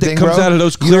shit that comes out of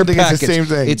those clear packets. It's the same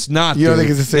thing. It's not, You don't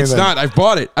think it's the same thing? It's not. I've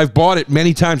bought it. I've bought it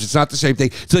many times. It's not the same thing.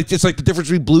 It's like the difference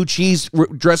between blue cheese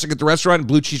dressing at the restaurant and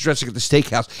blue cheese dressing at the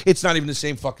steakhouse. It's not even the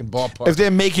same fucking ballpark. If they're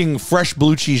making fresh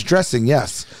blue cheese dressing,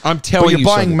 yes. I'm telling you, you're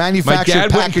buying manufactured my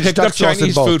dad went and packaged picked duck up sauce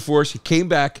Chinese in both. food for us. He came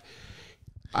back.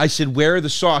 I said, "Where are the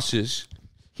sauces?"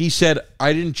 He said,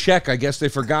 "I didn't check. I guess they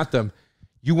forgot them."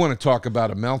 You want to talk about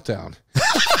a meltdown?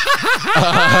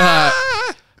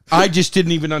 I just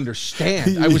didn't even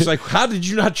understand. I was like, how did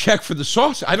you not check for the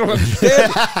sauce? I don't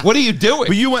understand. What are you doing?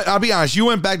 But you went, I'll be honest, you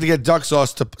went back to get duck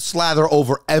sauce to slather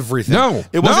over everything. No.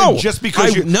 It wasn't just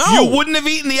because you wouldn't have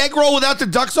eaten the egg roll without the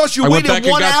duck sauce. You waited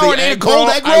 1 hour and ate a cold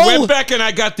egg roll. I went back and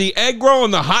I got the egg roll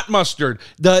and the hot mustard.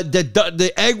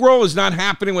 The egg roll is not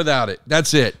happening without it.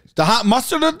 That's it. The hot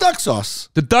mustard or the duck sauce?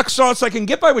 The duck sauce I can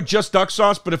get by with just duck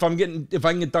sauce, but if I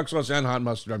can get duck sauce and hot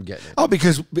mustard, I'm getting it. Oh,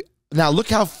 because now look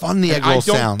how fun the egg roll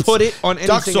sounds. I don't put it on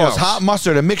anything duck sauce, else. hot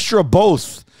mustard, a mixture of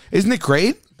both. Isn't it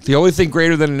great? The only thing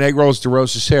greater than an egg roll is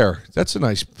DeRosa's hair. That's a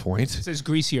nice point. It says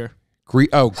greasier.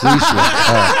 Greasier. All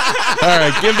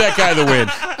right, give that guy the win.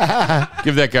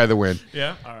 Give that guy the win.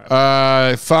 Yeah. All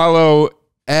right. Follow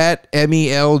at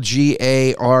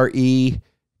MELGAREJOAJ.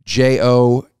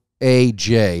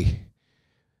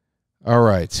 All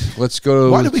right, let's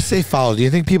go. Why do we say follow? Do you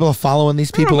think people are following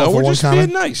these people? No, we're one just comment?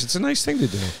 being nice. It's a nice thing to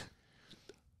do. Is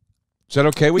that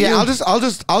okay with you? Yeah, I'll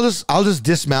just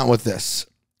dismount with this.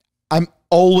 I'm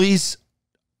always,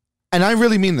 and I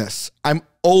really mean this, I'm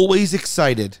always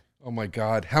excited. Oh my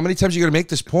God! How many times are you going to make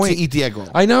this point? To eat the egg roll.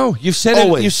 I know you've said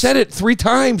always. it. You've said it 3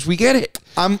 times. We get it.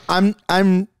 I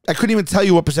couldn't even tell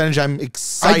you what percentage I'm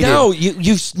excited. I know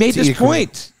you've made this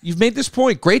point. You've made this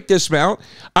point. Great dismount.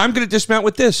 I'm going to dismount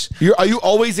with this. Are you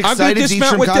always excited to eat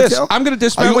shrimp with cocktail? this. I'm going to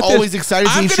dismount with this. Are you always excited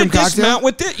to eat shrimp cocktail? I'm going to dismount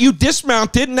with it. You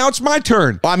dismounted, and now it's my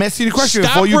turn. Well, I'm asking you a question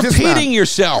Stop before you dismount. repeating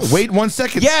yourself. Wait 1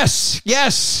 second. Yes.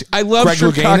 I love Greg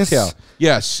shrimp Louganis? cocktail.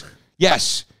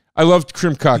 Yes. I love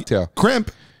shrimp cocktail.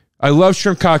 Crimp. I love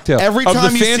shrimp cocktail. Every of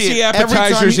time the you fancy see it,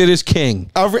 appetizers, it is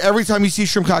king. Every time you see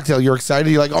shrimp cocktail, you're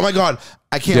excited. You're like, oh my God,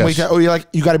 I can't wait. You're like,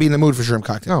 you got to be in the mood for shrimp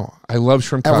cocktail. No, I love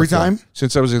shrimp every cocktail. time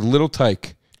Since I was a little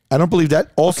tyke. I don't believe that.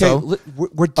 Also,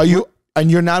 and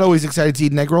you're not always excited to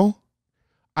eat an egg roll?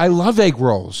 I love egg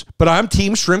rolls, but I'm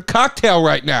team shrimp cocktail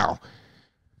right now.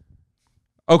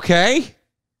 Okay?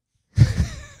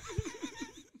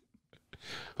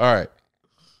 All right.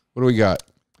 What do we got?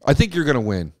 I think you're going to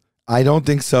win. I don't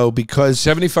think so because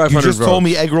 7,500 you just told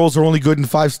me egg rolls are only good in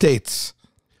 5 states.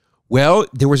 Well,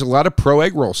 there was a lot of pro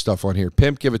egg roll stuff on here.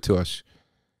 Pimp, give it to us.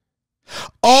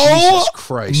 Oh, Jesus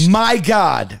Christ. My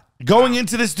God. Going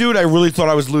into this, dude, I really thought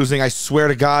I was losing. I swear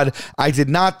to God, I did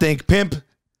not think, Pimp,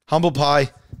 humble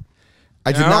pie,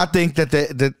 I did not think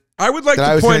that I would like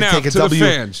to point out to the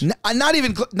fans. Not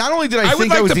only did I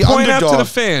think I was the point out underdog. to the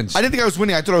fans. I didn't think I was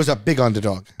winning. I thought I was a big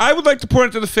underdog. I would like to point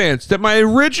out to the fans that my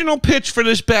original pitch for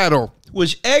this battle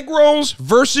was egg rolls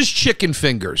versus chicken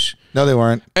fingers. No, they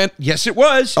weren't. And yes, it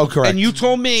was. Oh, correct. And you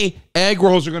told me egg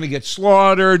rolls are going to get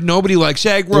slaughtered. Nobody likes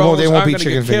egg rolls. They won't be I'm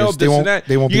chicken get killed, fingers.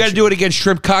 They won't. You got to do it against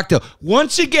shrimp cocktail.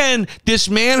 Once again, this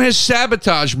man has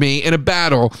sabotaged me in a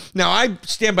battle. Now I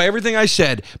stand by everything I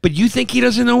said, but you think he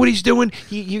doesn't know what he's doing?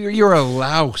 You're a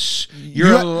louse.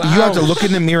 You're a louse. You have to look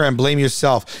in the mirror and blame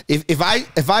yourself. If I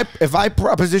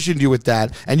propositioned you with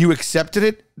that and you accepted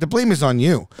it, the blame is on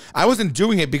you. I wasn't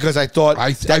doing it because I thought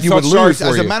that you would lose.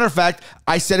 As a matter of fact,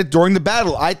 I said it during the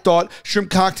battle. I thought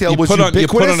shrimp cocktail was ubiquitous. You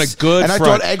put on a good and front. I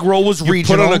thought egg roll was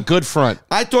regional. You put on a good front.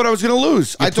 I thought I was going to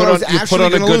lose. I thought I was actually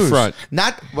going to lose. Front.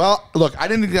 Look, I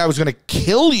didn't think that I was going to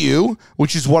kill you,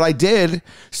 which is what I did.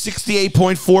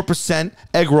 68.4%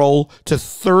 egg roll to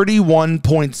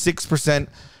 31.6%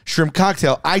 shrimp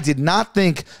cocktail. I did not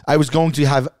think I was going to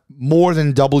have more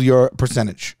than double your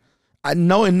percentage.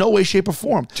 No, in no way, shape, or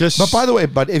form. But by the way,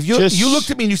 if you looked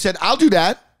at me and you said, I'll do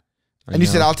that, and you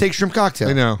said, I'll take shrimp cocktail.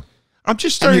 I know. I'm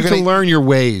just starting to learn your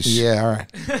ways. Yeah, all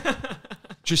right.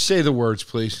 Just say the words,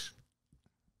 please.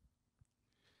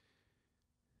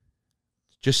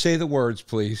 Just say the words,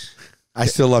 please. I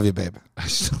still love you, babe. I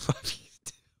still love you.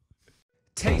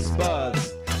 Taste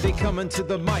buds, they coming to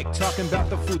the mic, talking about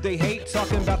the food they hate,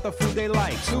 talking about the food they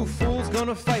like. 2 fools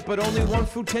gonna fight, but only one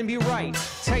food can be right.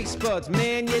 Taste buds,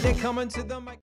 man, yeah, they coming to the mic.